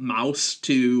Mouse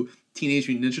to Teenage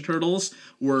Mutant Ninja Turtles,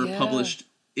 were published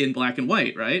in black and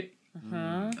white, right?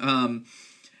 Mm-hmm.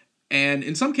 And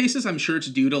in some cases, I'm sure it's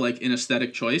due to like an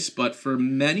aesthetic choice, but for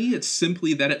many, it's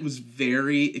simply that it was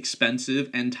very expensive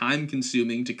and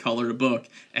time-consuming to color a book,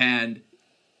 and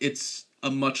it's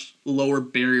a much lower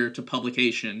barrier to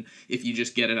publication if you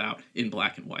just get it out in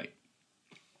black and white.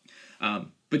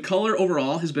 But color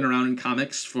overall has been around in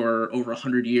comics for over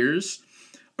 100 years.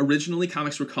 Originally,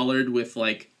 comics were colored with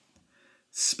like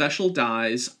special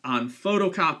dyes on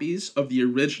photocopies of the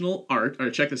original art. All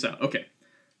right, check this out. Okay.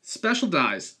 Special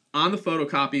dyes on the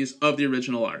photocopies of the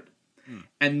original art.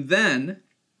 And then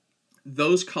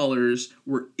those colors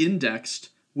were indexed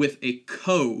with a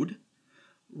code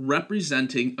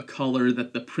representing a color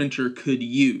that the printer could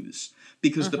use.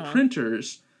 Because the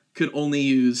printers could only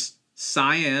use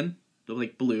cyan,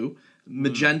 like blue,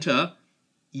 magenta,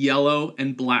 yellow,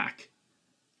 and black.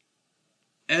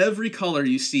 Every color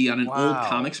you see on an old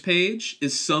comics page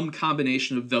is some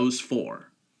combination of those four.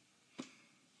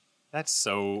 That's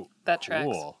so that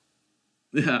cool.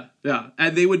 Tracks. Yeah.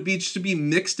 And they would be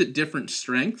mixed at different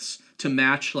strengths to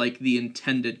match like the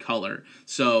intended color.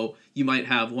 So you might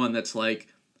have one that's like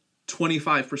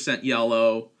 25%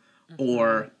 yellow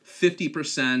or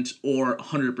 50% or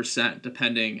 100%,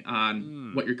 depending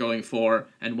on what you're going for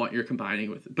and what you're combining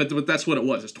with. But that's what it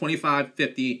was. It's 25,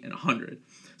 50, and 100.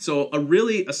 So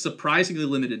a surprisingly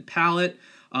limited palette,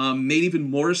 made even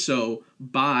more so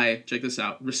by, check this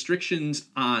out, restrictions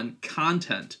on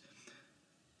content.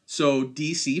 So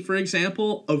DC, for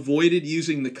example, avoided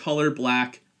using the color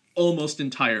black almost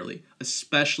entirely.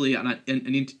 especially on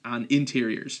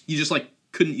interiors. You just like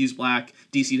couldn't use black.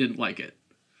 DC didn't like it.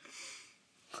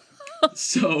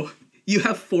 So you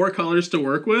have 4 colors to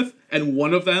work with, and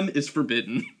one of them is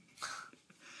forbidden.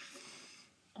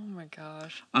 Oh my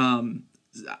gosh.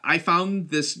 I found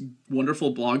this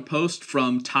wonderful blog post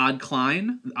from Todd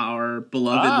Klein, our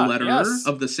beloved letterer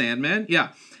of the Sandman.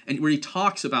 Yeah. And where he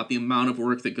talks about the amount of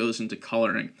work that goes into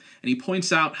coloring. And he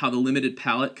points out how the limited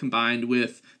palette combined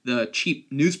with the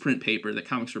cheap newsprint paper that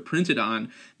comics were printed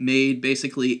on made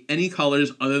basically any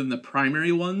colors other than the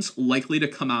primary ones likely to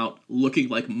come out looking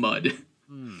like mud.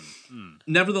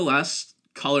 Nevertheless,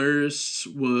 colors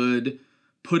would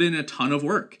put in a ton of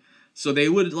work. So they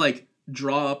would like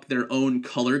draw up their own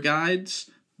color guides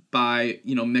by,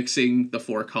 mixing the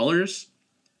 4 colors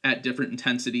at different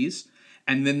intensities.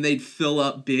 And then they'd fill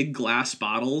up big glass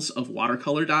bottles of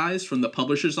watercolor dyes from the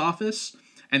publisher's office.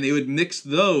 And they would mix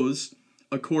those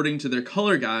according to their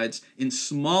color guides in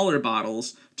smaller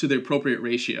bottles to the appropriate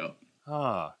ratio.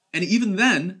 And even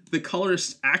then, the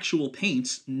colorist's actual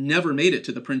paints never made it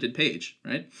to the printed page,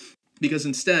 right? Because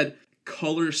instead,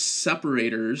 color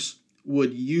separators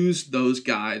would use those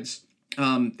guides.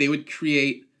 They would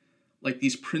create like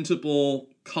these printable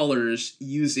colors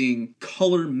using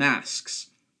color masks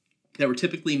that were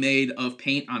typically made of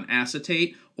paint on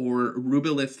acetate or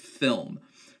rubylith film.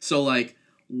 So like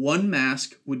one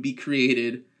mask would be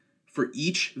created for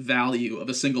each value of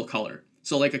a single color.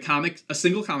 So like a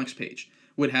single comics page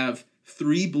would have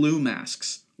 3 blue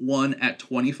masks, one at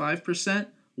 25%,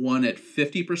 one at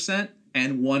 50%,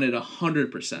 and one at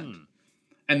 100%.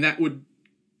 And that would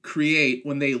create,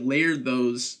 when they layered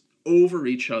those over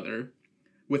each other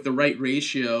with the right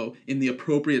ratio in the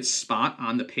appropriate spot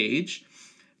on the page,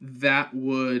 that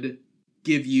would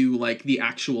give you like the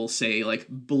actual, say, like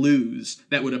blues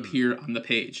that would appear on the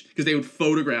page, because they would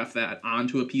photograph that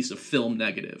onto a piece of film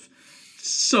negative.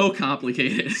 So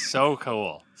complicated. So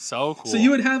cool. So cool. So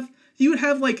you would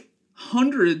have like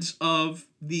hundreds of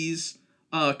these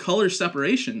color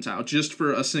separations out just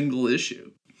for a single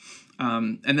issue.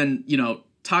 And then,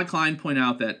 Todd Klein pointed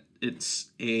out that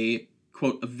it's a,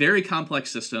 quote, a very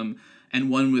complex system and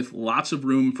one with lots of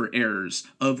room for errors,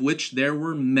 of which there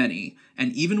were many.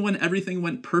 And even when everything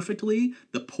went perfectly,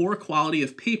 the poor quality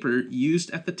of paper used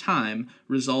at the time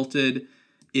resulted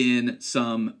in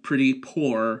some pretty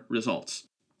poor results.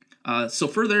 So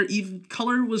further, even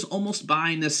color was almost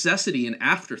by necessity an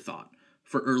afterthought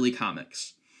for early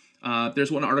comics.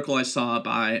 There's one article I saw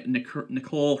by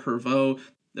Nicole Herveau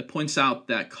that points out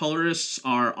that colorists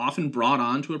are often brought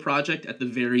onto a project at the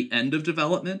very end of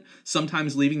development,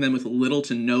 sometimes leaving them with little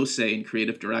to no say in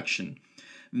creative direction.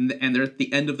 And they're at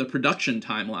the end of the production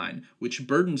timeline, which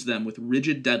burdens them with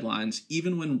rigid deadlines,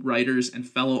 even when writers and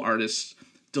fellow artists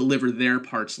deliver their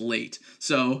parts late.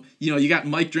 So, you got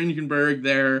Mike Dringenberg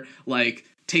there, like,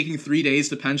 taking 3 days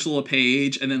to pencil a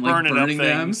page and then like burning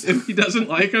them if he doesn't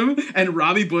like them. And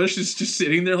Robbie Bush is just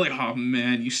sitting there like, oh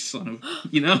man, you son of,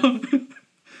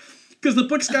 because the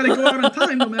book's got to go out on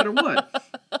time no matter what.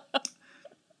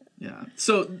 Yeah.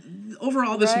 So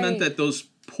overall, this meant that those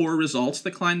poor results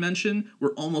that Klein mentioned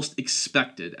were almost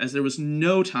expected, as there was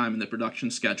no time in the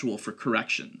production schedule for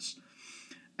corrections.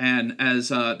 And as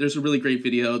there's a really great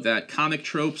video that Comic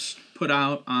Tropes put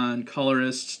out on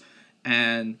colorists,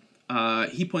 and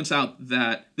he points out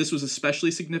that this was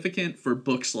especially significant for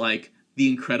books like The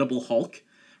Incredible Hulk,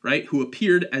 right, who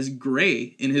appeared as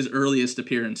gray in his earliest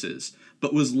appearances,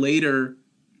 but was later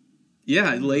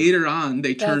on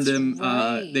they turned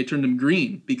him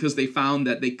green, because they found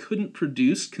that they couldn't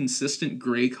produce consistent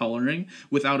gray coloring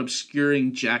without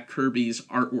obscuring Jack Kirby's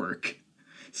artwork.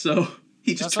 So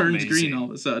he just turns green all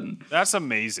of a sudden. That's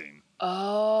amazing.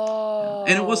 Oh.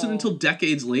 And it wasn't until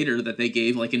decades later that they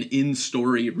gave like an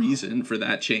in-story reason for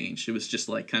that change. It was just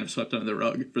like kind of swept under the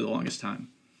rug for the longest time.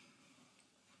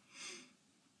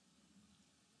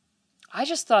 I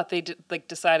just thought they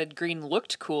decided green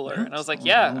looked cooler, and I was like,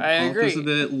 "Yeah, I agree." Because of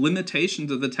the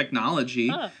limitations of the technology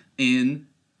in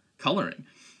coloring,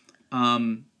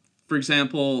 for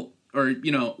example, or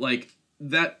like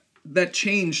that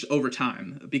changed over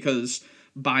time, because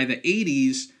by the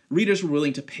 80s, readers were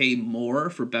willing to pay more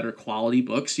for better quality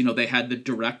books. They had the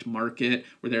direct market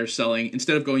where they're selling,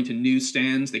 instead of going to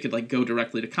newsstands, they could like go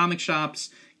directly to comic shops,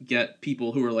 get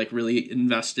people who were like really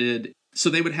invested. So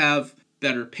they would have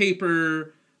better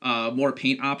paper, more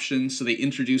paint options. So they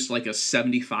introduced like a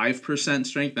 75%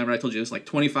 strength. Remember I told you it was like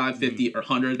 25, 50, or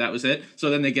 100. That was it. So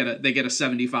then they get a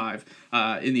 75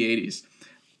 in the 80s.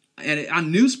 And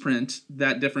on newsprint,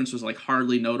 that difference was like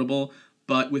hardly notable.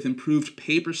 But with improved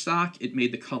paper stock, it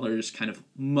made the colors kind of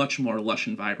much more lush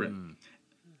and vibrant.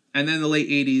 And then in the late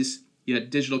 80s, you had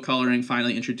digital coloring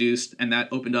finally introduced, and that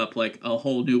opened up like a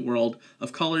whole new world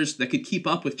of colors that could keep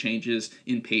up with changes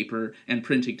in paper and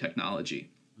printing technology.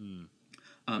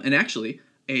 And actually,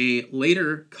 a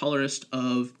later colorist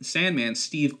of Sandman,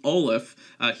 Steve Oliff,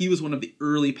 he was one of the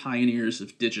early pioneers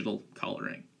of digital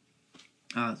coloring.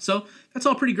 So that's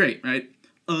all pretty great, right?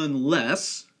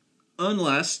 Unless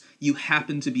you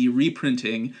happen to be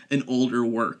reprinting an older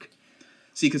work.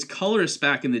 See, because colorists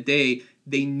back in the day,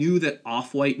 they knew that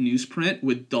off-white newsprint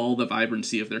would dull the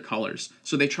vibrancy of their colors.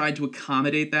 So they tried to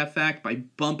accommodate that fact by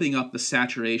bumping up the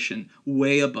saturation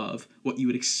way above what you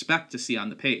would expect to see on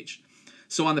the page.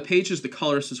 So on the pages the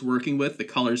colorist is working with, the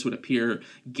colors would appear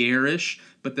garish,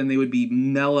 but then they would be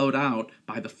mellowed out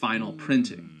by the final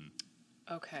printing.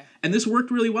 Okay. And this worked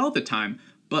really well at the time,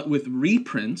 but with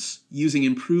reprints using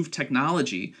improved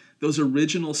technology, those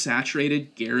original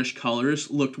saturated garish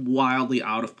colors looked wildly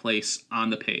out of place on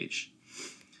the page.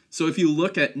 So if you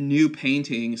look at new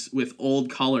paintings with old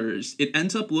colors, it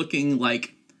ends up looking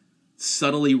like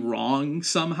subtly wrong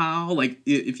somehow. Like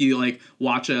if you like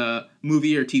watch a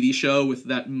movie or TV show with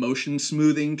that motion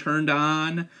smoothing turned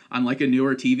on like a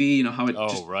newer TV, you know how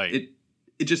it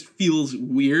just feels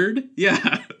weird.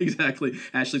 Yeah, exactly.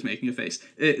 Ashley's making a face.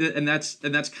 And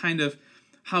that's kind of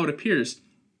how it appears.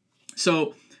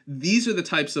 So these are the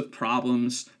types of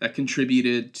problems that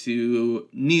contributed to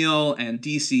Neil and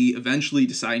DC eventually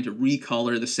deciding to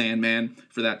recolor the Sandman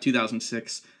for that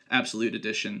 2006 Absolute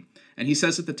Edition. And he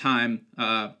says at the time,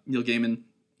 Neil Gaiman,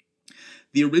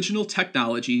 the original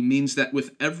technology means that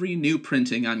with every new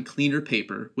printing on cleaner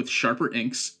paper with sharper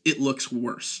inks, it looks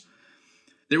worse.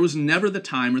 There was never the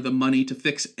time or the money to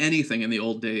fix anything in the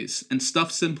old days, and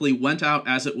stuff simply went out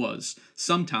as it was,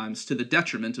 sometimes to the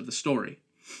detriment of the story.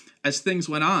 As things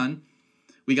went on,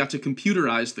 we got to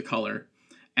computerize the color,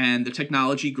 and the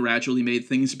technology gradually made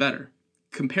things better.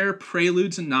 Compare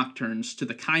Preludes and Nocturnes to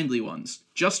the kindly ones,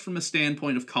 just from a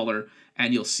standpoint of color,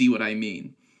 and you'll see what I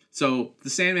mean. So the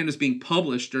Sandman is being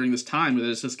published during this time where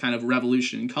there's this kind of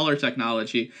revolution in color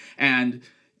technology, and,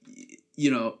 you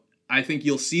know, I think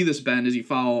you'll see this, Ben, as you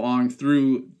follow along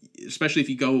through, especially if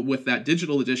you go with that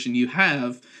digital edition you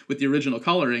have with the original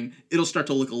coloring, it'll start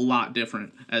to look a lot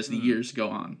different as the years go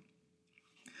on.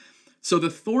 So the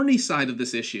thorny side of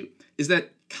this issue is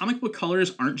that comic book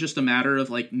colors aren't just a matter of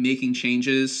like making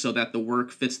changes so that the work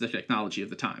fits the technology of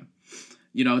the time.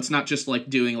 You know, it's not just like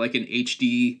doing like an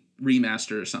HD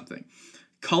remaster or something.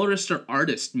 Colorists are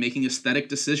artists making aesthetic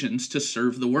decisions to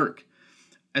serve the work.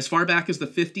 As far back as the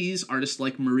 50s, artists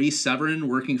like Marie Severin,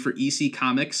 working for EC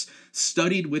Comics,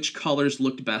 studied which colors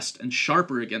looked best and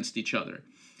sharper against each other.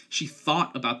 She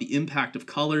thought about the impact of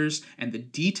colors and the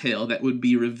detail that would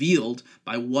be revealed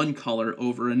by one color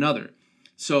over another.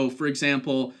 So, for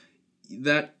example,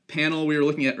 that panel we were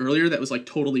looking at earlier that was like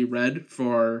totally red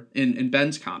in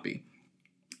Ben's copy.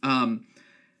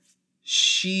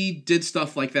 She did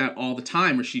stuff like that all the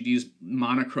time where she'd use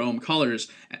monochrome colors,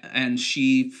 and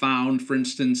she found, for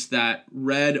instance, that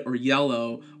red or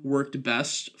yellow worked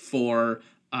best for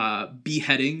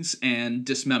beheadings and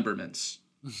dismemberments.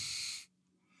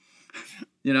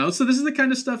 You know, so this is the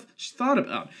kind of stuff she thought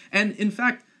about. And in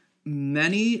fact,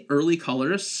 many early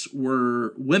colorists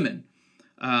were women.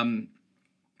 And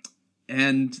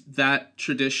that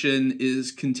tradition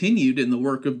is continued in the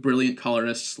work of brilliant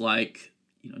colorists like,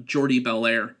 you know, Jordi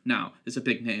Belair now is a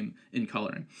big name in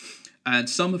coloring. And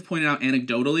some have pointed out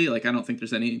anecdotally, like I don't think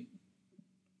there's any,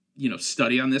 you know,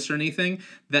 study on this or anything,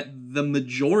 that the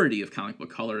majority of comic book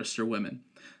colorists are women.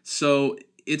 So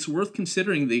it's worth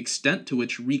considering the extent to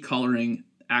which recoloring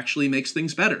actually makes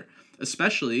things better,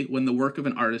 especially when the work of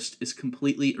an artist is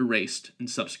completely erased in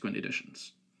subsequent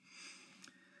editions.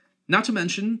 Not to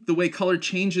mention, the way color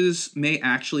changes may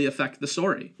actually affect the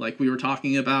story, like we were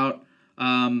talking about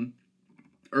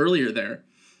earlier there.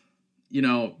 You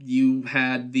know, you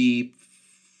had the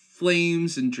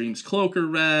flames in Dream's cloak are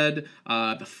red,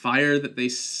 the fire that they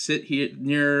sit here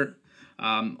near,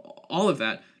 all of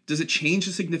that. Does it change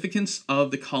the significance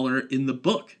of the color in the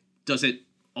book? Does it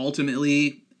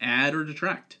ultimately add or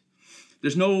detract?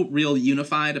 There's no real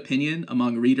unified opinion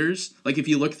among readers. Like if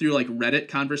you look through like Reddit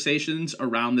conversations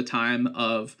around the time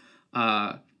of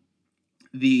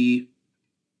the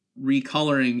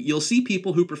recoloring, you'll see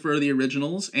people who prefer the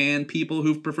originals and people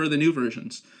who prefer the new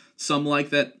versions. Some like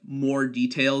that more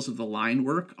details of the line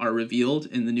work are revealed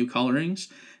in the new colorings,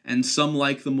 and some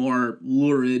like the more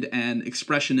lurid and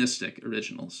expressionistic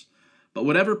originals. But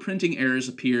whatever printing errors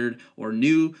appeared or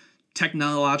new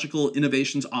technological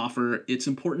innovations offer, it's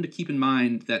important to keep in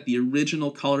mind that the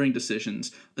original coloring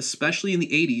decisions, especially in the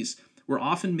 80s, were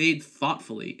often made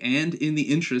thoughtfully and in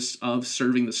the interest of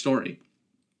serving the story.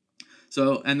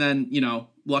 So, and then,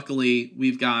 luckily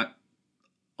we've got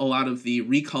a lot of the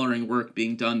recoloring work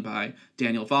being done by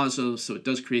Daniel Vazos, so it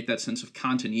does create that sense of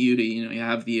continuity. You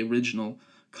have the original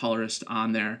colorist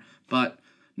on there. But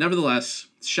nevertheless,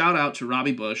 shout out to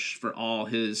Robbie Bush for all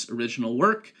his original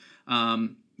work.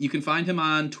 You can find him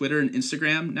on Twitter and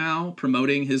Instagram now,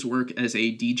 promoting his work as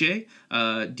a DJ.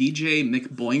 DJ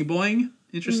McBoing Boing,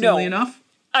 interestingly enough.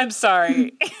 I'm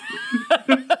sorry.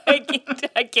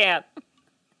 I can't.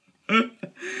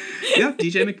 Yeah,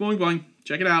 DJ McBoing Boing.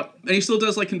 Check it out. And he still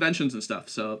does like conventions and stuff,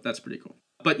 so that's pretty cool.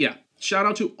 But yeah, shout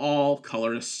out to all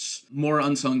colorists, more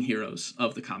unsung heroes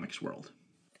of the comics world.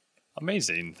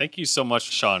 Amazing. Thank you so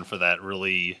much, Sean, for that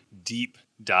really deep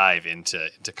dive into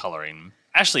coloring.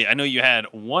 Ashley, I know you had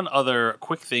one other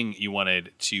quick thing you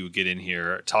wanted to get in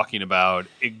here, talking about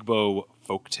Igbo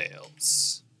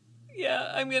folktales.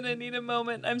 Yeah, I'm going to need a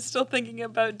moment. I'm still thinking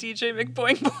about DJ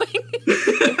McBoing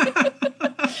Boing.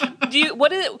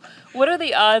 What are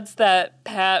the odds that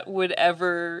Pat would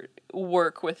ever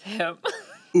work with him?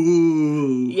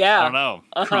 Ooh. Yeah. I don't know.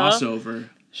 Crossover.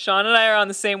 Sean and I are on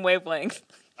the same wavelength.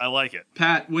 I like it.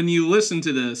 Pat, when you listen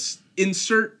to this,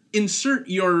 insert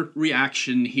your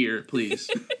reaction here, please.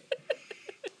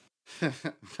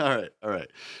 All right.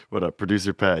 What up?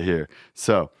 Producer Pat here.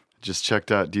 So, just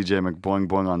checked out DJ McBoing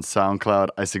Boing on SoundCloud.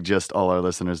 I suggest all our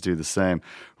listeners do the same.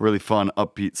 Really fun,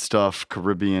 upbeat stuff,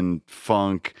 Caribbean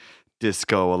funk,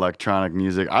 disco, electronic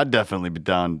music. I'd definitely be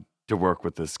down to work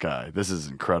with this guy. This is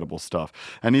incredible stuff.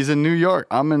 And he's in New York.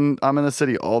 I'm in the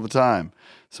city all the time.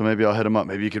 So maybe I'll hit him up.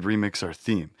 Maybe you could remix our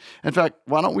theme. In fact,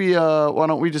 why don't we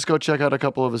just go check out a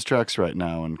couple of his tracks right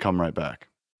now and come right back?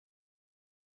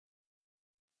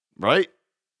 Right?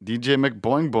 DJ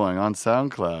McBoing Boing on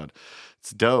SoundCloud.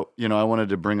 It's dope. I wanted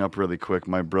to bring up really quick,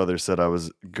 my brother said I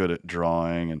was good at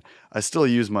drawing, and I still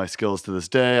use my skills to this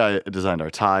day. I designed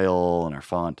our tile and our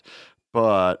font.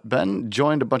 But Ben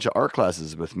joined a bunch of art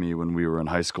classes with me when we were in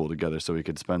high school together so he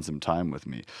could spend some time with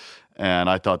me. And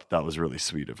I thought that was really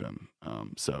sweet of him.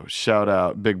 So shout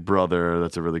out, big brother.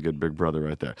 That's a really good big brother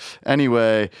right there.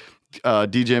 Anyway,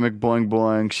 DJ McBoing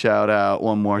Boing, shout out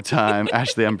one more time.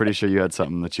 Ashley, I'm pretty sure you had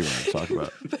something that you wanted to talk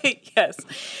about. Yes.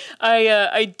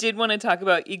 I did want to talk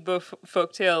about Igbo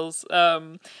folktales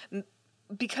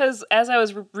because as I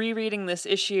was rereading this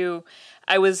issue,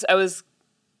 I was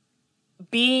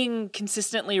being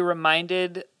consistently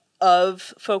reminded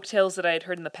of folktales that I had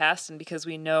heard in the past, and because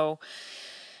we know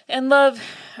and love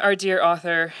our dear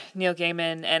author Neil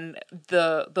Gaiman and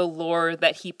the lore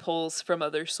that he pulls from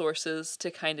other sources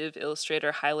to kind of illustrate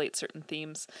or highlight certain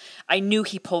themes, I knew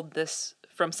he pulled this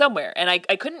from somewhere, and I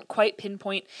couldn't quite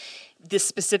pinpoint the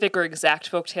specific or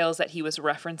exact folktales that he was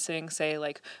referencing, say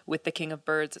like with the King of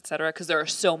Birds, etc., because there are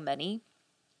so many.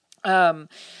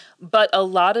 But a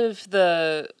lot of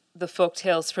the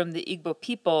folktales from the Igbo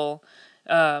people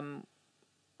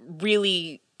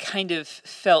really kind of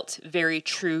felt very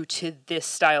true to this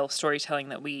style of storytelling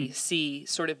that we see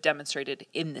sort of demonstrated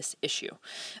in this issue.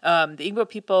 The Igbo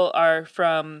people are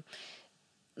from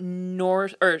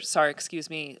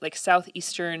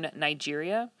southeastern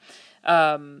Nigeria.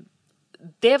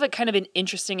 They have a kind of an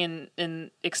interesting and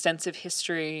extensive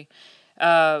history.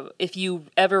 If you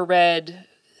ever read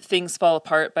Things Fall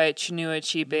Apart by Chinua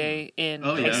Achebe in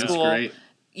high school, that's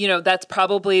great. That's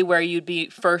probably where you'd be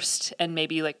first and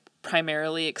maybe like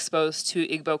primarily exposed to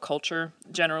Igbo culture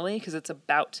generally, because it's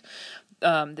about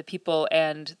the people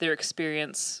and their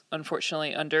experience,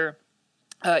 unfortunately, under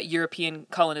European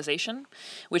colonization,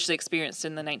 which they experienced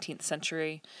in the 19th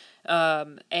century.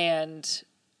 And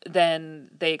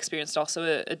then they experienced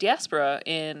also a diaspora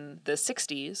in the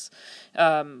 60s.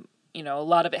 A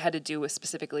lot of it had to do with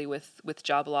specifically with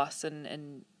job loss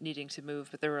and needing to move,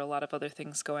 but there were a lot of other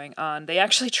things going on. They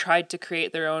actually tried to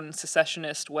create their own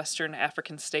secessionist Western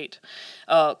African state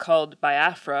called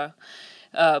Biafra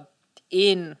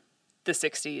in the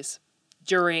 60s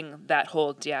during that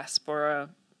whole diaspora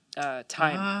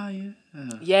time.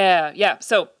 Yeah.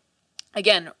 So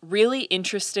again, really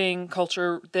interesting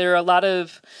culture. There are a lot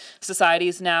of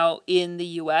societies now in the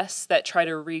U.S. that try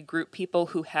to regroup people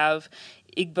who have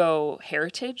Igbo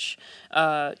heritage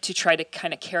to try to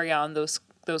kind of carry on those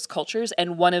cultures.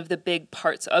 And one of the big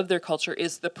parts of their culture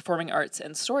is the performing arts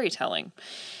and storytelling.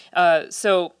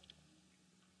 So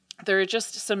there are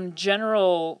just some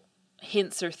general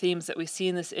hints or themes that we see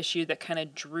in this issue that kind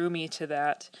of drew me to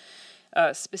that.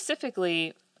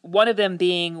 Specifically, one of them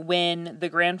being when the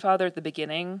grandfather at the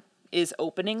beginning is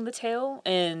opening the tale,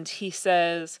 and he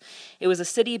says, "It was a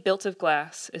city built of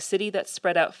glass, a city that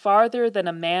spread out farther than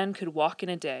a man could walk in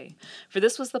a day. For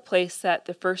this was the place that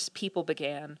the first people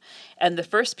began, and the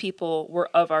first people were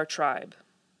of our tribe."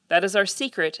 That is our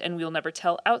secret, and we'll never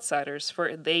tell outsiders,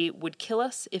 for they would kill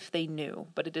us if they knew,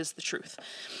 but it is the truth.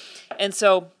 And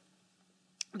so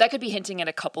that could be hinting at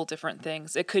a couple different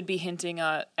things. It could be hinting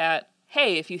at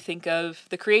hey, if you think of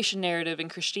the creation narrative in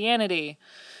Christianity,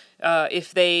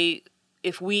 if they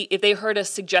heard us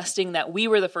suggesting that we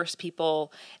were the first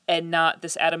people and not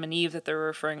this Adam and Eve that they're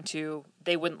referring to,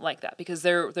 they wouldn't like that, because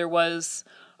there was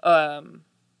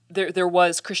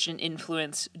Christian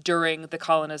influence during the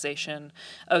colonization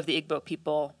of the Igbo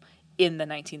people in the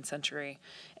 19th century,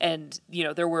 and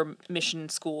there were mission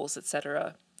schools,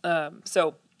 etc.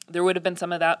 So there would have been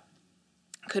some of that.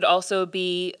 Could also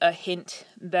be a hint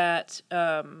that,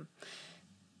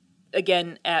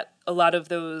 again, at a lot of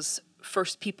those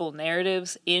first people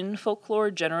narratives in folklore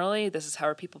generally, this is how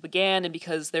our people began, and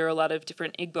because there are a lot of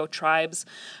different Igbo tribes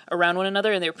around one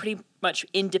another, and they're pretty much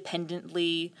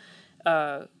independently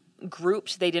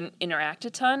grouped, they didn't interact a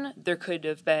ton. There could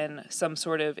have been some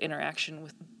sort of interaction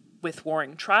with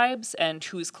warring tribes and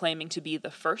who's claiming to be the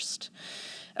first.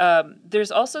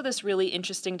 There's also this really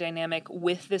interesting dynamic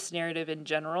with this narrative in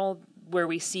general, where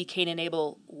we see Cain and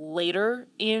Abel later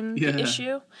in the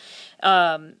issue.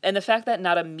 And the fact that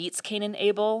Nada meets Cain and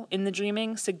Abel in the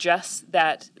dreaming suggests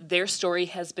that their story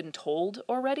has been told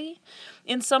already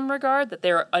in some regard, that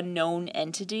they're a known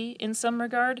entity in some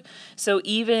regard. So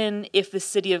even if the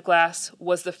City of Glass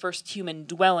was the first human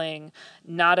dwelling,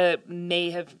 Nada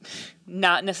may have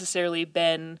not necessarily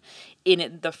been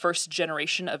in the first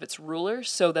generation of its rulers.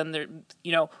 So then there,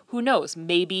 who knows?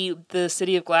 Maybe the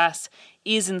City of Glass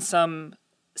is in some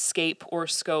scape or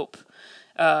scope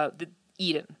the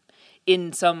Eden,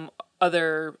 in some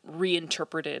other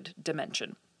reinterpreted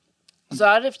dimension. So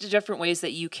out of the different ways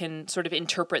that you can sort of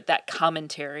interpret that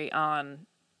commentary on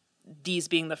these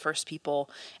being the first people,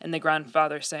 and the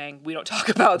grandfather saying, we don't talk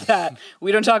about that.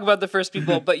 We don't talk about the first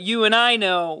people, but you and I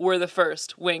know we're the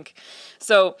first, wink.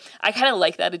 So I kind of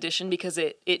like that addition because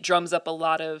it drums up a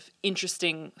lot of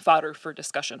interesting fodder for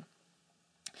discussion.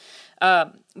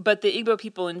 But the Igbo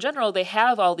people in general, they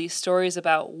have all these stories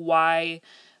about why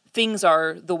things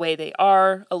are the way they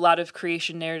are, a lot of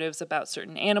creation narratives about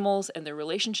certain animals and their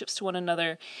relationships to one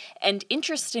another. And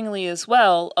interestingly as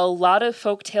well, a lot of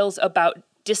folk tales about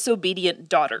disobedient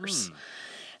daughters.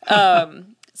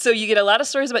 So you get a lot of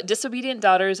stories about disobedient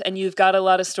daughters, and you've got a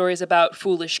lot of stories about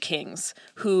foolish kings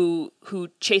who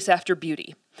chase after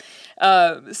beauty.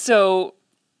 So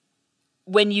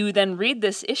when you then read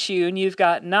this issue and you've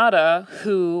got Nada,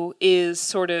 who is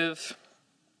sort of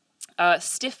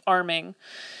stiff-arming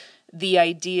the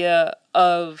idea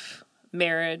of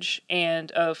marriage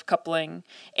and of coupling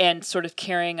and sort of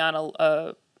carrying on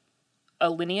a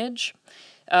lineage,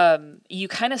 you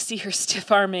kind of see her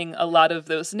stiff-arming a lot of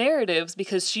those narratives,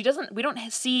 because we don't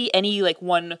see any like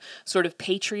one sort of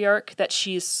patriarch that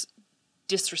she's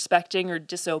disrespecting or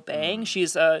disobeying.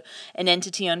 She's an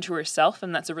entity unto herself,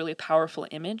 and that's a really powerful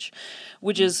image,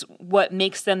 which is what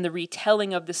makes then the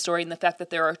retelling of the story and the fact that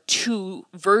there are two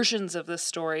versions of this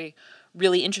story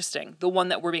really interesting. The one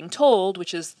that we're being told,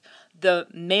 which is the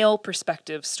male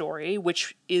perspective story,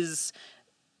 which is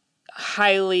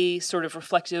highly sort of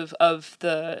reflective of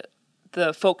the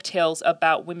folk tales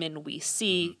about women we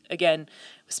see, again,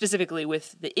 specifically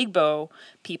with the Igbo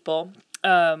people,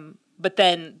 but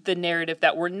then the narrative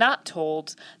that we're not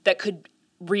told that could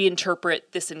reinterpret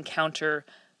this encounter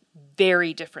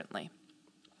very differently.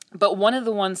 But one of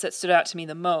the ones that stood out to me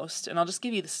the most, and I'll just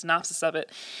give you the synopsis of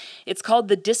it, it's called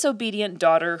The Disobedient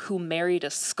Daughter Who Married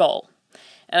a Skull.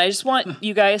 And I just want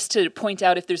you guys to point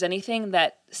out if there's anything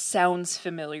that sounds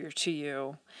familiar to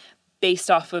you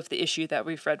based off of the issue that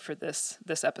we've read for this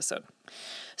episode.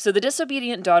 So The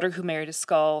Disobedient Daughter Who Married a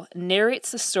Skull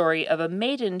narrates the story of a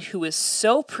maiden who was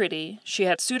so pretty she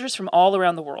had suitors from all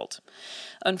around the world.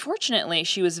 Unfortunately,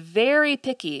 she was very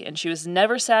picky, and she was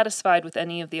never satisfied with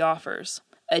any of the offers.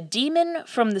 A demon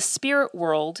from the spirit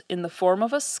world in the form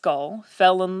of a skull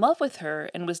fell in love with her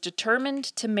and was determined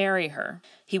to marry her.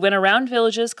 He went around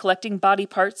villages collecting body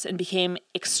parts and became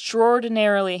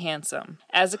extraordinarily handsome.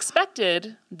 As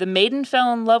expected, the maiden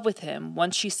fell in love with him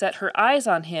once she set her eyes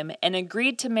on him and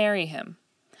agreed to marry him.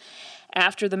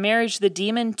 After the marriage, the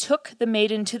demon took the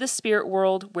maiden to the spirit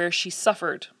world where she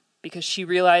suffered, because she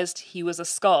realized he was a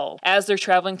skull. As they're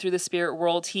traveling through the spirit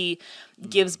world, he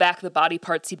gives back the body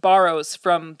parts he borrows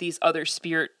from these other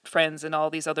spirit friends and all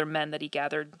these other men that he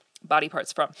gathered body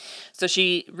parts from. So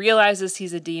she realizes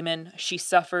he's a demon. She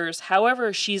suffers.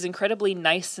 However, she's incredibly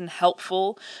nice and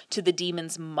helpful to the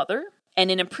demon's mother. And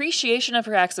in appreciation of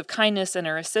her acts of kindness and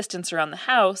her assistance around the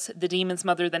house, the demon's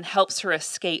mother then helps her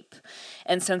escape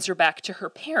and sends her back to her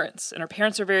parents. And her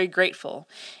parents are very grateful.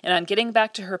 And on getting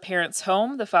back to her parents'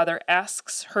 home, the father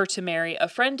asks her to marry a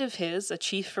friend of his, a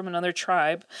chief from another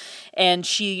tribe, and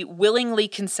she willingly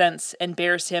consents and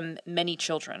bears him many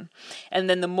children. And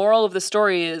then the moral of the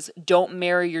story is, don't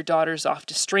marry your daughters off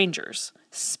to strangers,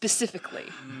 specifically.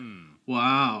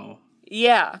 Wow.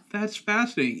 Yeah. That's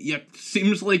fascinating. Yep,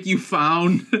 seems like you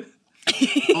found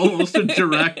almost a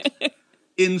direct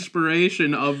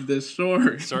inspiration of this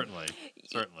story. Certainly.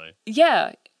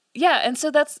 Yeah. Yeah, and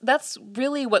so that's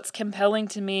really what's compelling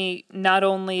to me, not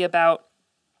only about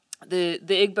the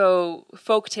Igbo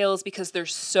folk tales because they're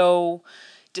so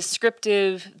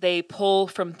descriptive, they pull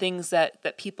from things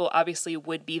that people obviously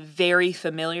would be very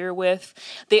familiar with.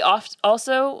 They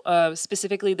also,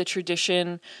 specifically the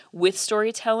tradition with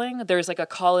storytelling, there's like a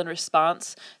call and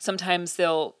response. Sometimes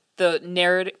the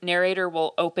narrator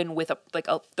will open with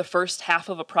the first half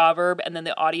of a proverb, and then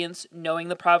the audience, knowing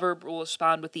the proverb, will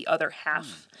respond with the other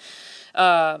half.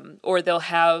 Or they'll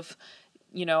have,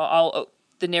 the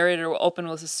narrator will open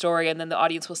with a story, and then the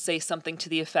audience will say something to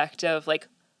the effect of like,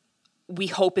 we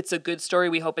hope it's a good story.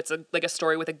 We hope it's a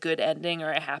story with a good ending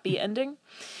or a happy ending.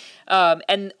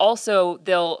 And also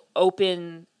they'll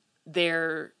open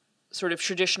their sort of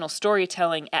traditional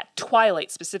storytelling at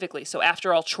twilight specifically. So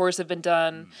after all chores have been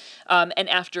done, and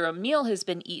after a meal has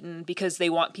been eaten, because they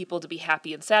want people to be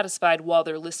happy and satisfied while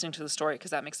they're listening to the story,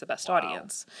 because that makes the best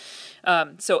audience.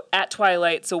 So at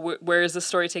twilight, so where is the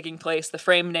story taking place? The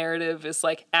frame narrative is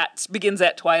like begins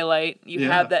at twilight. You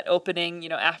have that opening,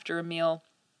 after a meal.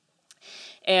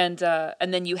 And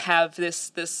then you have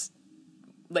this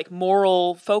like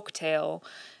moral folktale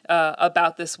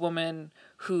about this woman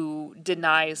who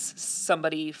denies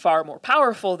somebody far more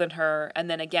powerful than her. And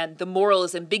then again, the moral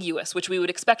is ambiguous, which we would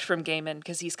expect from Gaiman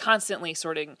because he's constantly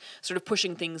sort of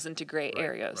pushing things into gray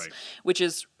areas, which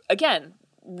is, again,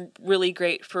 really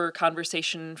great for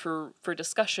conversation, for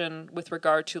discussion with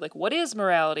regard to like, what is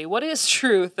morality? What is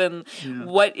truth? And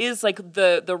what is like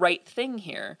the right thing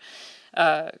here?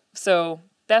 So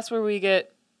that's where we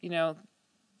get,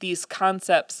 these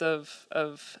concepts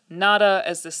of Nada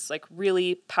as this like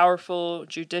really powerful,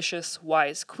 judicious,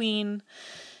 wise queen,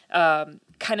 kind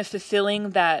of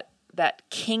fulfilling that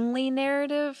kingly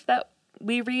narrative that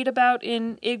we read about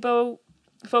in Igbo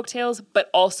folktales,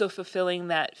 but also fulfilling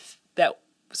that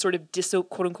sort of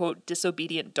quote unquote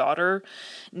disobedient daughter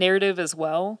narrative as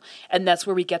well. And that's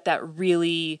where we get that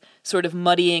really sort of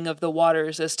muddying of the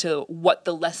waters as to what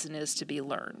the lesson is to be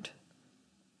learned.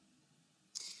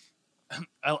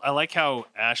 I like how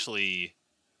Ashley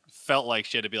felt like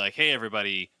she had to be like, hey,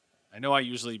 everybody, I know I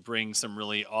usually bring some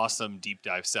really awesome deep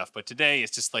dive stuff, but today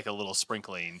it's just like a little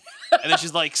sprinkling. And then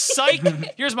she's like, psych,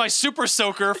 here's my super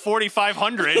soaker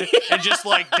 4500, and just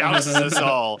like douses us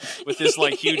all with this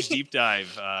like huge deep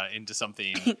dive into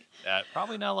something that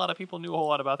probably not a lot of people knew a whole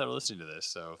lot about that were listening to this.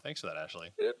 So thanks for that,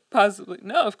 Ashley. Possibly.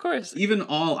 No, of course. Even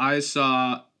all I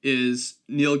saw is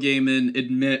Neil Gaiman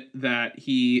admit that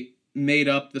he made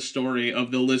up the story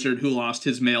of the lizard who lost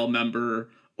his male member,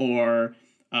 or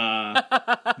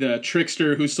the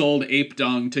trickster who sold ape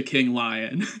dung to King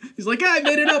Lion. He's like, I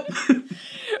made it up.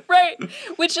 Right.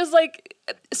 Which is like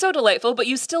so delightful, but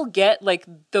you still get like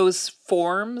those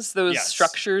forms, those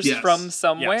structures from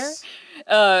somewhere.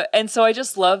 Yes. And so I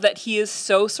just love that he is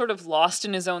so sort of lost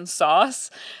in his own sauce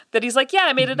that he's like, yeah,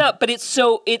 I made it up, but it's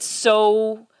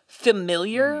so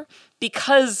familiar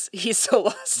because he's so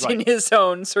lost in his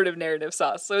own sort of narrative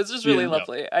sauce. So it's just really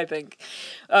lovely, I think.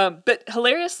 But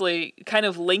hilariously, kind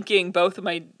of linking both of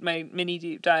my mini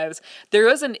deep dives, there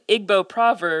was an Igbo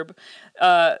proverb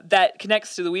that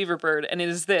connects to the weaver bird, and it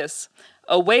is this: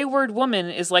 a wayward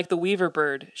woman is like the weaver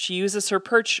bird. She uses her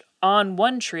perch on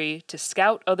one tree to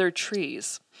scout other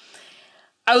trees.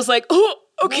 I was like, oh,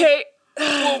 okay.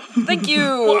 Thank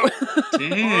you.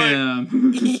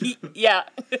 Damn. Yeah.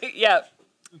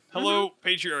 Hello,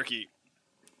 patriarchy.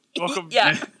 Welcome.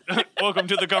 Welcome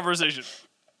to the conversation.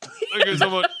 Thank you so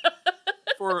much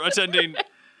for attending.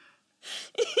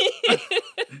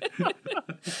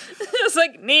 It's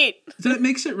like neat. So it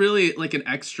makes it really like an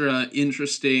extra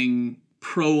interesting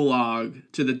prologue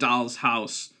to the Doll's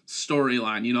House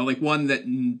storyline. Like one that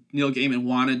Neil Gaiman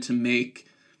wanted to make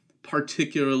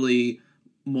particularly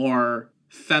more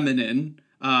feminine.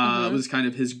 Was kind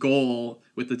of his goal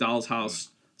with the Doll's House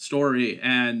story,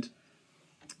 and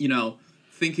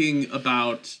thinking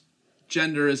about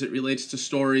gender as it relates to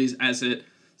stories as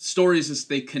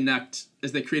they connect,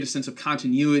 as they create a sense of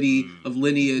continuity, of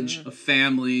lineage, of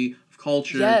family, of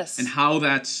culture, and how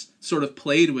that's sort of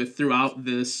played with throughout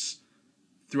this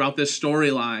throughout this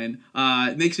storyline.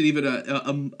 It makes it even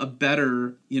a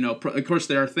better, of course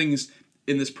there are things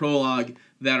in this prologue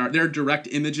there are direct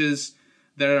images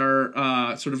that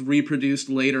are sort of reproduced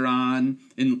later on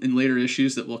in later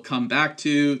issues that we'll come back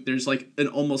to. There's like an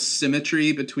almost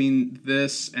symmetry between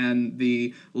this and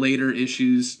the later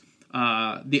issues,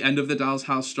 the end of the Doll's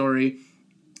House story.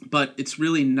 But it's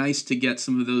really nice to get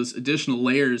some of those additional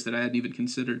layers that I hadn't even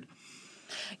considered.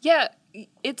 Yeah,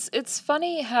 it's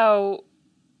funny how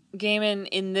Gaiman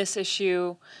in this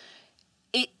issue,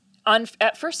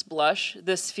 at first blush,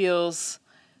 this feels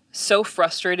so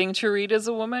frustrating to read as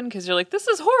a woman, because you're like, this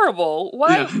is horrible.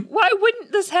 Why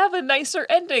wouldn't this have a nicer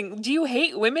ending? Do you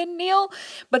hate women, Neil?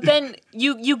 But then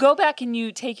you go back and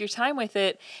you take your time with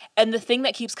it, and the thing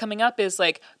that keeps coming up is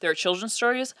like, there are children's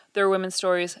stories, there are women's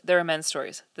stories, there are men's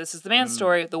stories. This is the man's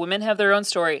story. The women have their own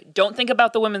story. Don't think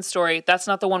about the women's story. That's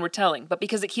not the one we're telling. But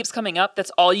because it keeps coming up,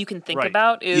 that's all you can think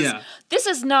about is, this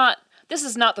is not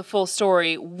the full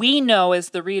story. We know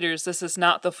as the readers, this is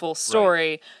not the full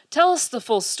story. Right. Tell us the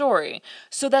full story.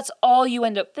 So that's all you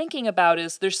end up thinking about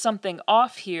is, there's something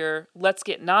off here. Let's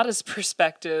get Nada's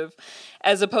perspective,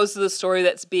 as opposed to the story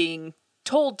that's being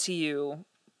told to you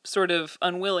sort of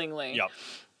unwillingly. Yep.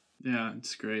 Yeah,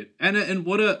 it's great. And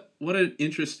what an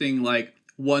interesting, like,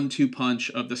 1-2 punch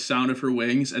of the sound of her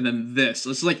wings, and then this.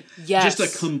 It's like just a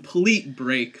complete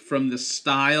break from the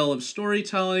style of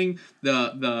storytelling,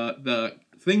 the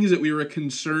things that we were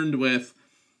concerned with,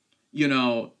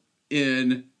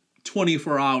 in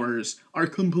 24 hours are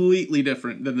completely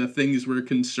different than the things we're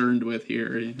concerned with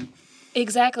here.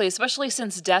 Exactly, especially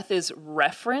since death is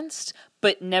referenced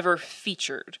but never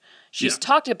featured. She's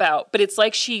talked about, but it's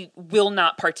like she will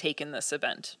not partake in this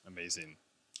event. Amazing.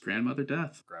 Grandmother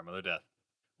death.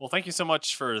 Well, thank you so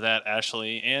much for that,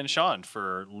 Ashley and Sean,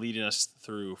 for leading us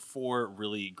through 4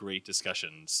 really great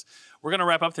discussions. We're going to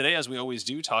wrap up today, as we always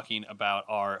do, talking about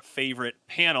our favorite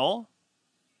panel.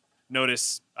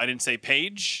 Notice I didn't say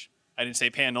page. I didn't say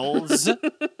panels.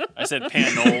 I said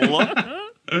panel.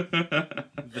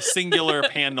 The singular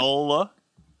panel.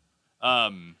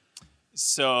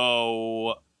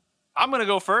 So I'm going to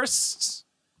go first.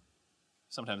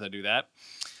 Sometimes I do that.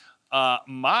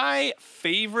 My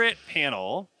favorite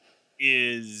panel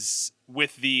is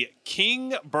with the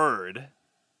King Bird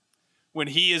when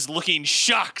he is looking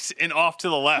shocked and off to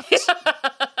the left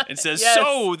and says,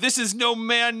 So, this is no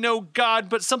man, no God,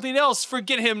 but something else.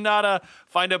 Forget him, Nada.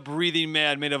 Find a breathing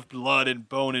man made of blood and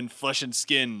bone and flesh and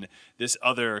skin. This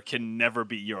other can never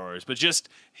be yours. But just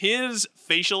his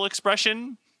facial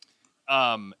expression.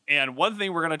 And one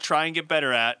thing we're going to try and get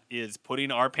better at is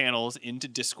putting our panels into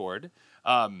Discord.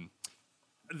 I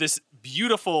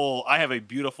have a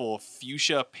beautiful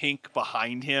fuchsia pink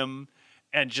behind him,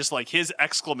 and just like his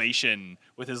exclamation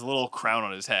with his little crown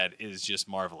on his head is just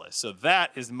marvelous. So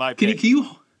that is my pick. Can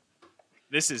you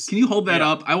hold that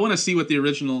up? I want to see what the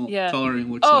original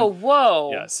coloring looks like. Oh,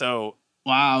 whoa. Yeah, so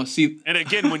wow, see. And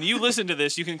again, when you listen to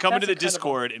this, you can come into the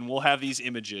Discord and we'll have these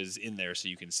images in there so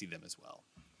you can see them as well.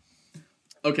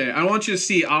 Okay, I want you to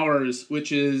see ours,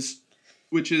 which is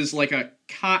like a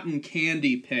cotton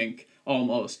candy pink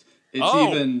almost.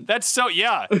 It's that's so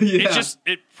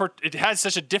it has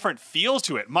such a different feel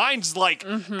to it. Mine's like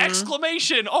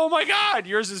exclamation, oh my God.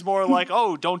 Yours is more like,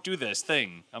 oh, don't do this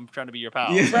thing. I'm trying to be your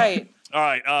pal. Yeah. Right. All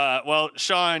right. Well,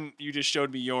 Sean, you just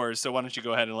showed me yours, so why don't you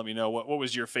go ahead and let me know what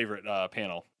was your favorite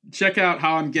panel? Check out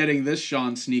how I'm getting this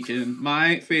Sean sneak in.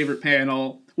 My favorite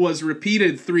panel was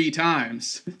repeated 3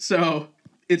 times. So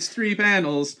it's 3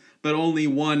 panels, but only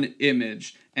 1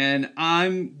 image. And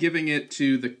I'm giving it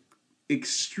to the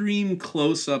extreme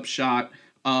close-up shot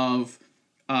of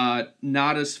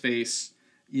Nada's face,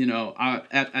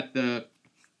 at the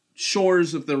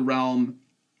shores of the realm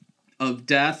of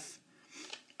death,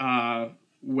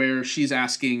 where she's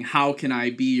asking, how can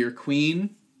I be your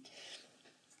queen?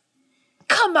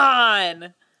 Come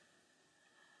on!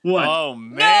 What? Oh,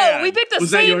 man. No, we picked the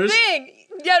same thing!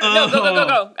 Yeah, no,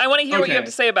 go. I want to hear what you have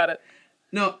to say about it.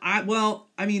 No,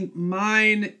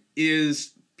 mine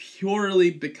is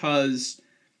purely because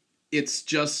it's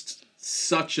just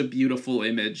such a beautiful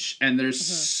image, and there's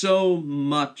so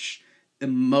much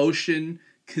emotion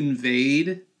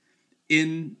conveyed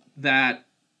in that,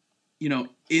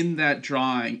 in that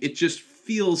drawing. It just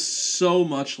feels so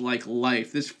much like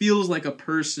life. This feels like a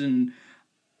person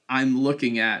I'm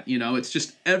looking at, it's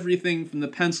just everything from the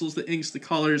pencils, the inks, the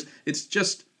colors. It's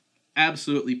just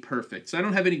absolutely perfect. So I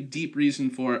don't have any deep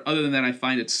reason for it other than that I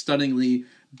find it stunningly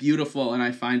beautiful, and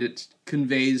I find it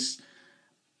conveys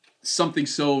something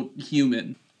so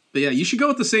human. But yeah, you should go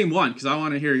with the same one, because I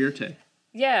want to hear your take.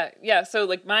 Yeah. So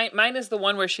like mine is the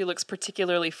one where she looks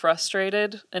particularly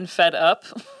frustrated and fed up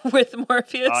with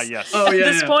Morpheus. Yes. Oh, at yeah,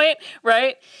 this yeah. point,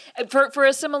 right? And for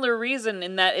a similar reason,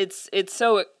 in that it's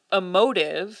so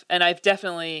emotive, and I've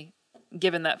definitely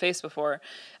given that face before.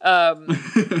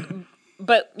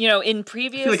 But in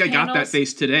previous I feel like I got that panels,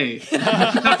 face today.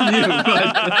 Not from you,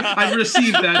 but I've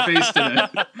received that face today.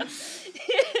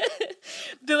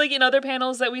 but like in other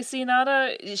panels that we see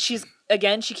Nada, she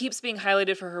keeps being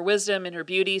highlighted for her wisdom and her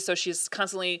beauty, so she's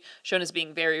constantly shown as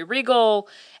being very regal,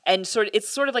 and it's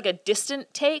sort of like a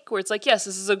distant take where it's like, yes,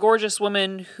 this is a gorgeous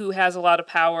woman who has a lot of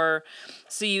power,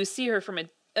 so you see her from a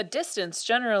distance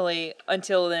generally,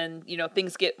 until then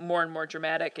things get more and more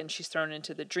dramatic and she's thrown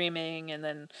into the dreaming, and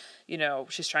then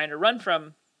she's trying to run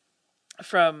from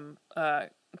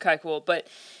Kaikul. But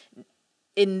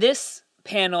in this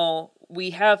panel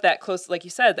we have that close, like you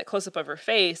said, that close up of her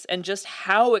face and just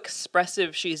how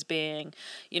expressive she's being.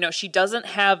 She doesn't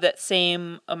have that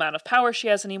same amount of power she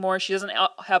has anymore. She doesn't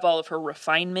have all of her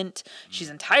refinement. She's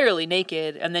entirely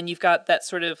naked, and then you've got that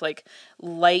sort of like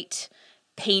light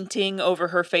painting over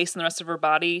her face and the rest of her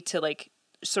body to like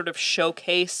sort of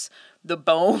showcase the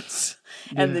bones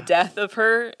and the death of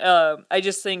her. I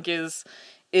just think is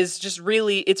just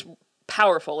really, it's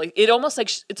powerful. Like it's almost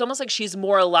like she's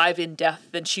more alive in death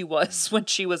than she was when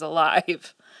she was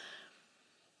alive.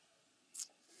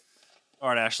 All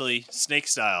right, Ashley, Snake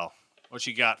Style, what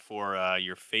you got for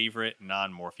your favorite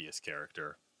non-Morpheus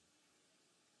character?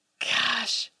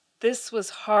 Gosh, this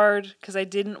was hard because I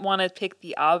didn't want to pick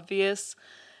the obvious,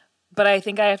 but I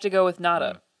think I have to go with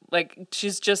Nada. Like,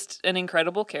 she's just an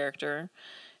incredible character.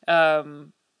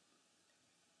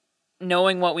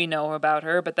 Knowing what we know about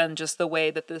her, but then just the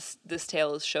way that this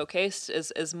tale is showcased,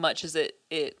 as much as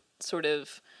it sort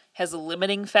of has a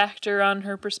limiting factor on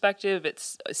her perspective, it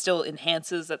still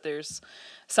enhances that there's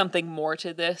something more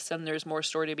to this and there's more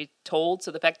story to be told.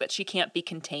 So the fact that she can't be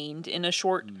contained in a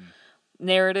short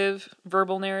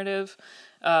verbal narrative,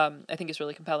 I think is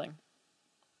really compelling.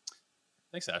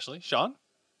 Thanks, Ashley. Sean?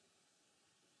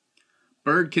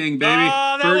 Bird King, baby.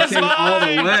 Oh, that Bird was King all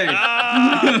the way.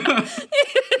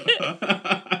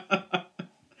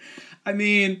 I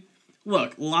mean,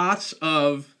 look, lots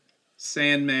of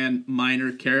Sandman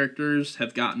minor characters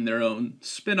have gotten their own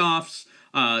spin-offs.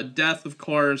 Death, of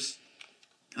course.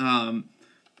 Thessaly,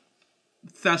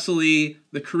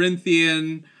 the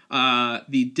Corinthian,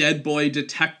 the Dead Boy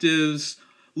Detectives,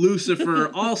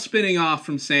 Lucifer, all spinning off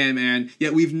from Sandman,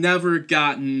 yet we've never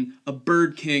gotten a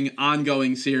Bird King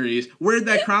ongoing series. Where'd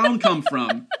that crown come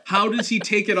from? How does he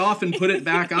take it off and put it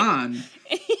back on?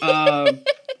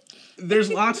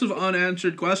 There's lots of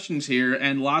unanswered questions here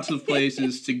and lots of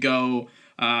places to go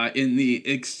in the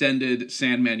extended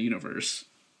Sandman universe.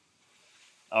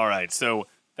 All right, so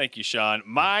thank you, Sean.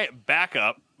 My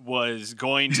backup was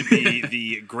going to be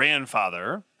the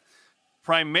grandfather,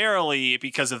 primarily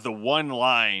because of the one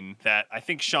line that I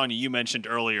think, Sean, you mentioned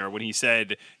earlier when he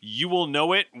said, "You will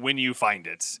know it when you find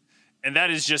it." And that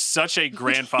is just such a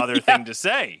grandfather thing to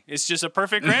say. It's just a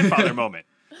perfect grandfather moment.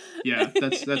 Yeah,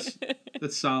 that's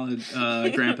solid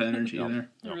grandpa energy there.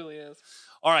 It really is.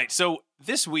 All right, so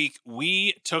this week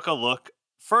we took a look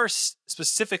first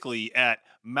specifically at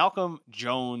Malcolm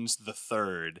Jones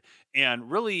III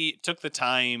and really took the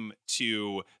time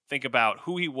to think about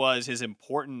who he was, his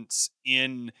importance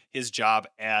in his job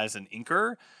as an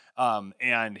inker,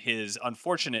 and his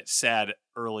unfortunate, sad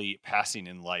early passing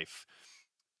in life.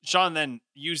 Sean then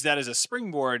used that as a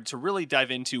springboard to really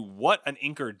dive into what an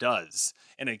inker does.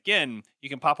 And again, you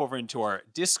can pop over into our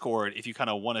Discord if you kind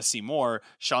of want to see more.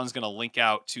 Sean's going to link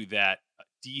out to that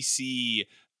DC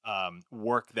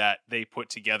work that they put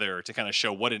together to kind of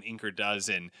show what an inker does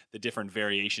and the different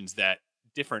variations that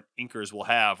different inkers will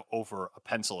have over a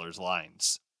penciler's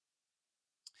lines.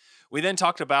 We then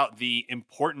talked about the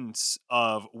importance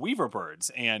of weaver birds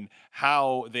and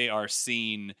how they are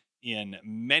seen in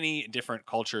many different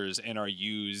cultures and are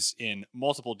used in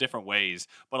multiple different ways,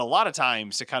 but a lot of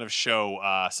times to kind of show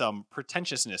some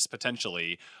pretentiousness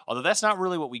potentially, although that's not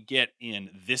really what we get in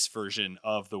this version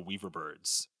of the weaver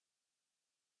birds.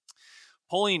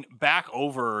 Pulling back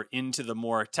over into the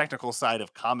more technical side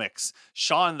of comics,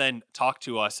 Sean then talked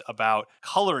to us about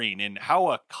coloring and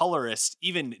how a colorist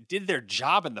even did their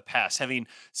job in the past, having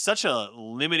such a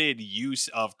limited use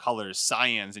of colors,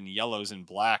 cyans and yellows and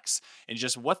blacks, and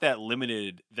just what that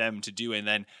limited them to do, and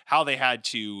then how they had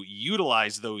to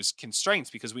utilize those constraints,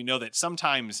 because we know that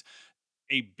sometimes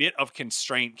a bit of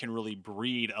constraint can really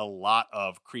breed a lot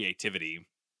of creativity.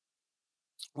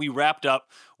 We wrapped up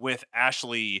with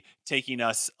Ashley taking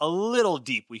us a little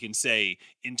deep, we can say,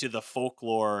 into the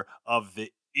folklore of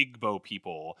the Igbo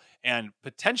people, and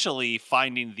potentially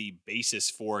finding the basis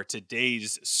for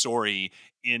today's story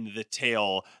in the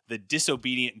tale, The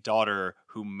Disobedient Daughter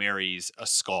Who Marries a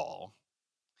Skull.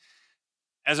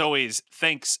 As always,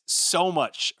 thanks so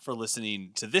much for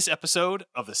listening to this episode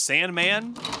of The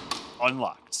Sandman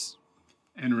Unlocked.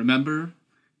 And remember,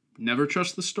 never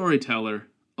trust the storyteller,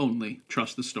 only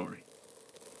trust the story.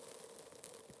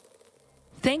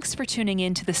 Thanks for tuning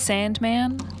in to The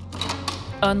Sandman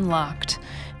Unlocked,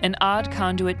 an Odd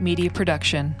Conduit Media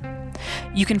production.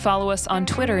 You can follow us on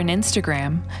Twitter and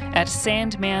Instagram at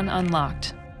Sandman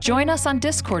Unlocked. Join us on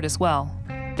Discord as well.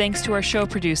 Thanks to our show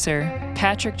producer,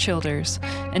 Patrick Childers,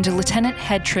 and to Lieutenant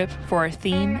Headtrip for our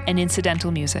theme and incidental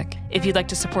music. If you'd like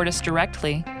to support us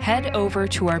directly, head over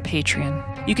to our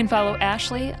Patreon. You can follow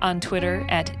Ashley on Twitter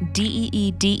at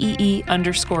DEEDEE_K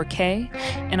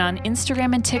and on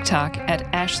Instagram and TikTok at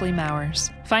Ashley Mowers.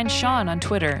 Find Sean on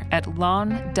Twitter at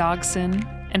Lon Dogson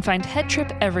and find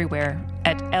Headtrip everywhere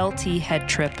at LT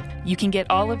Headtrip. You can get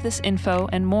all of this info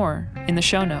and more in the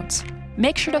show notes.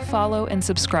 Make sure to follow and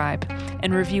subscribe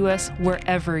and review us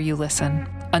wherever you listen.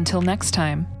 Until next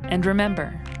time, and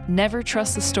remember, never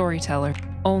trust the storyteller,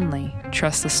 only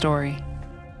trust the story.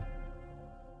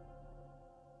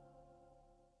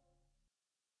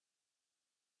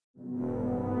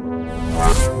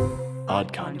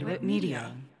 Odd Conduit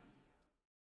Media.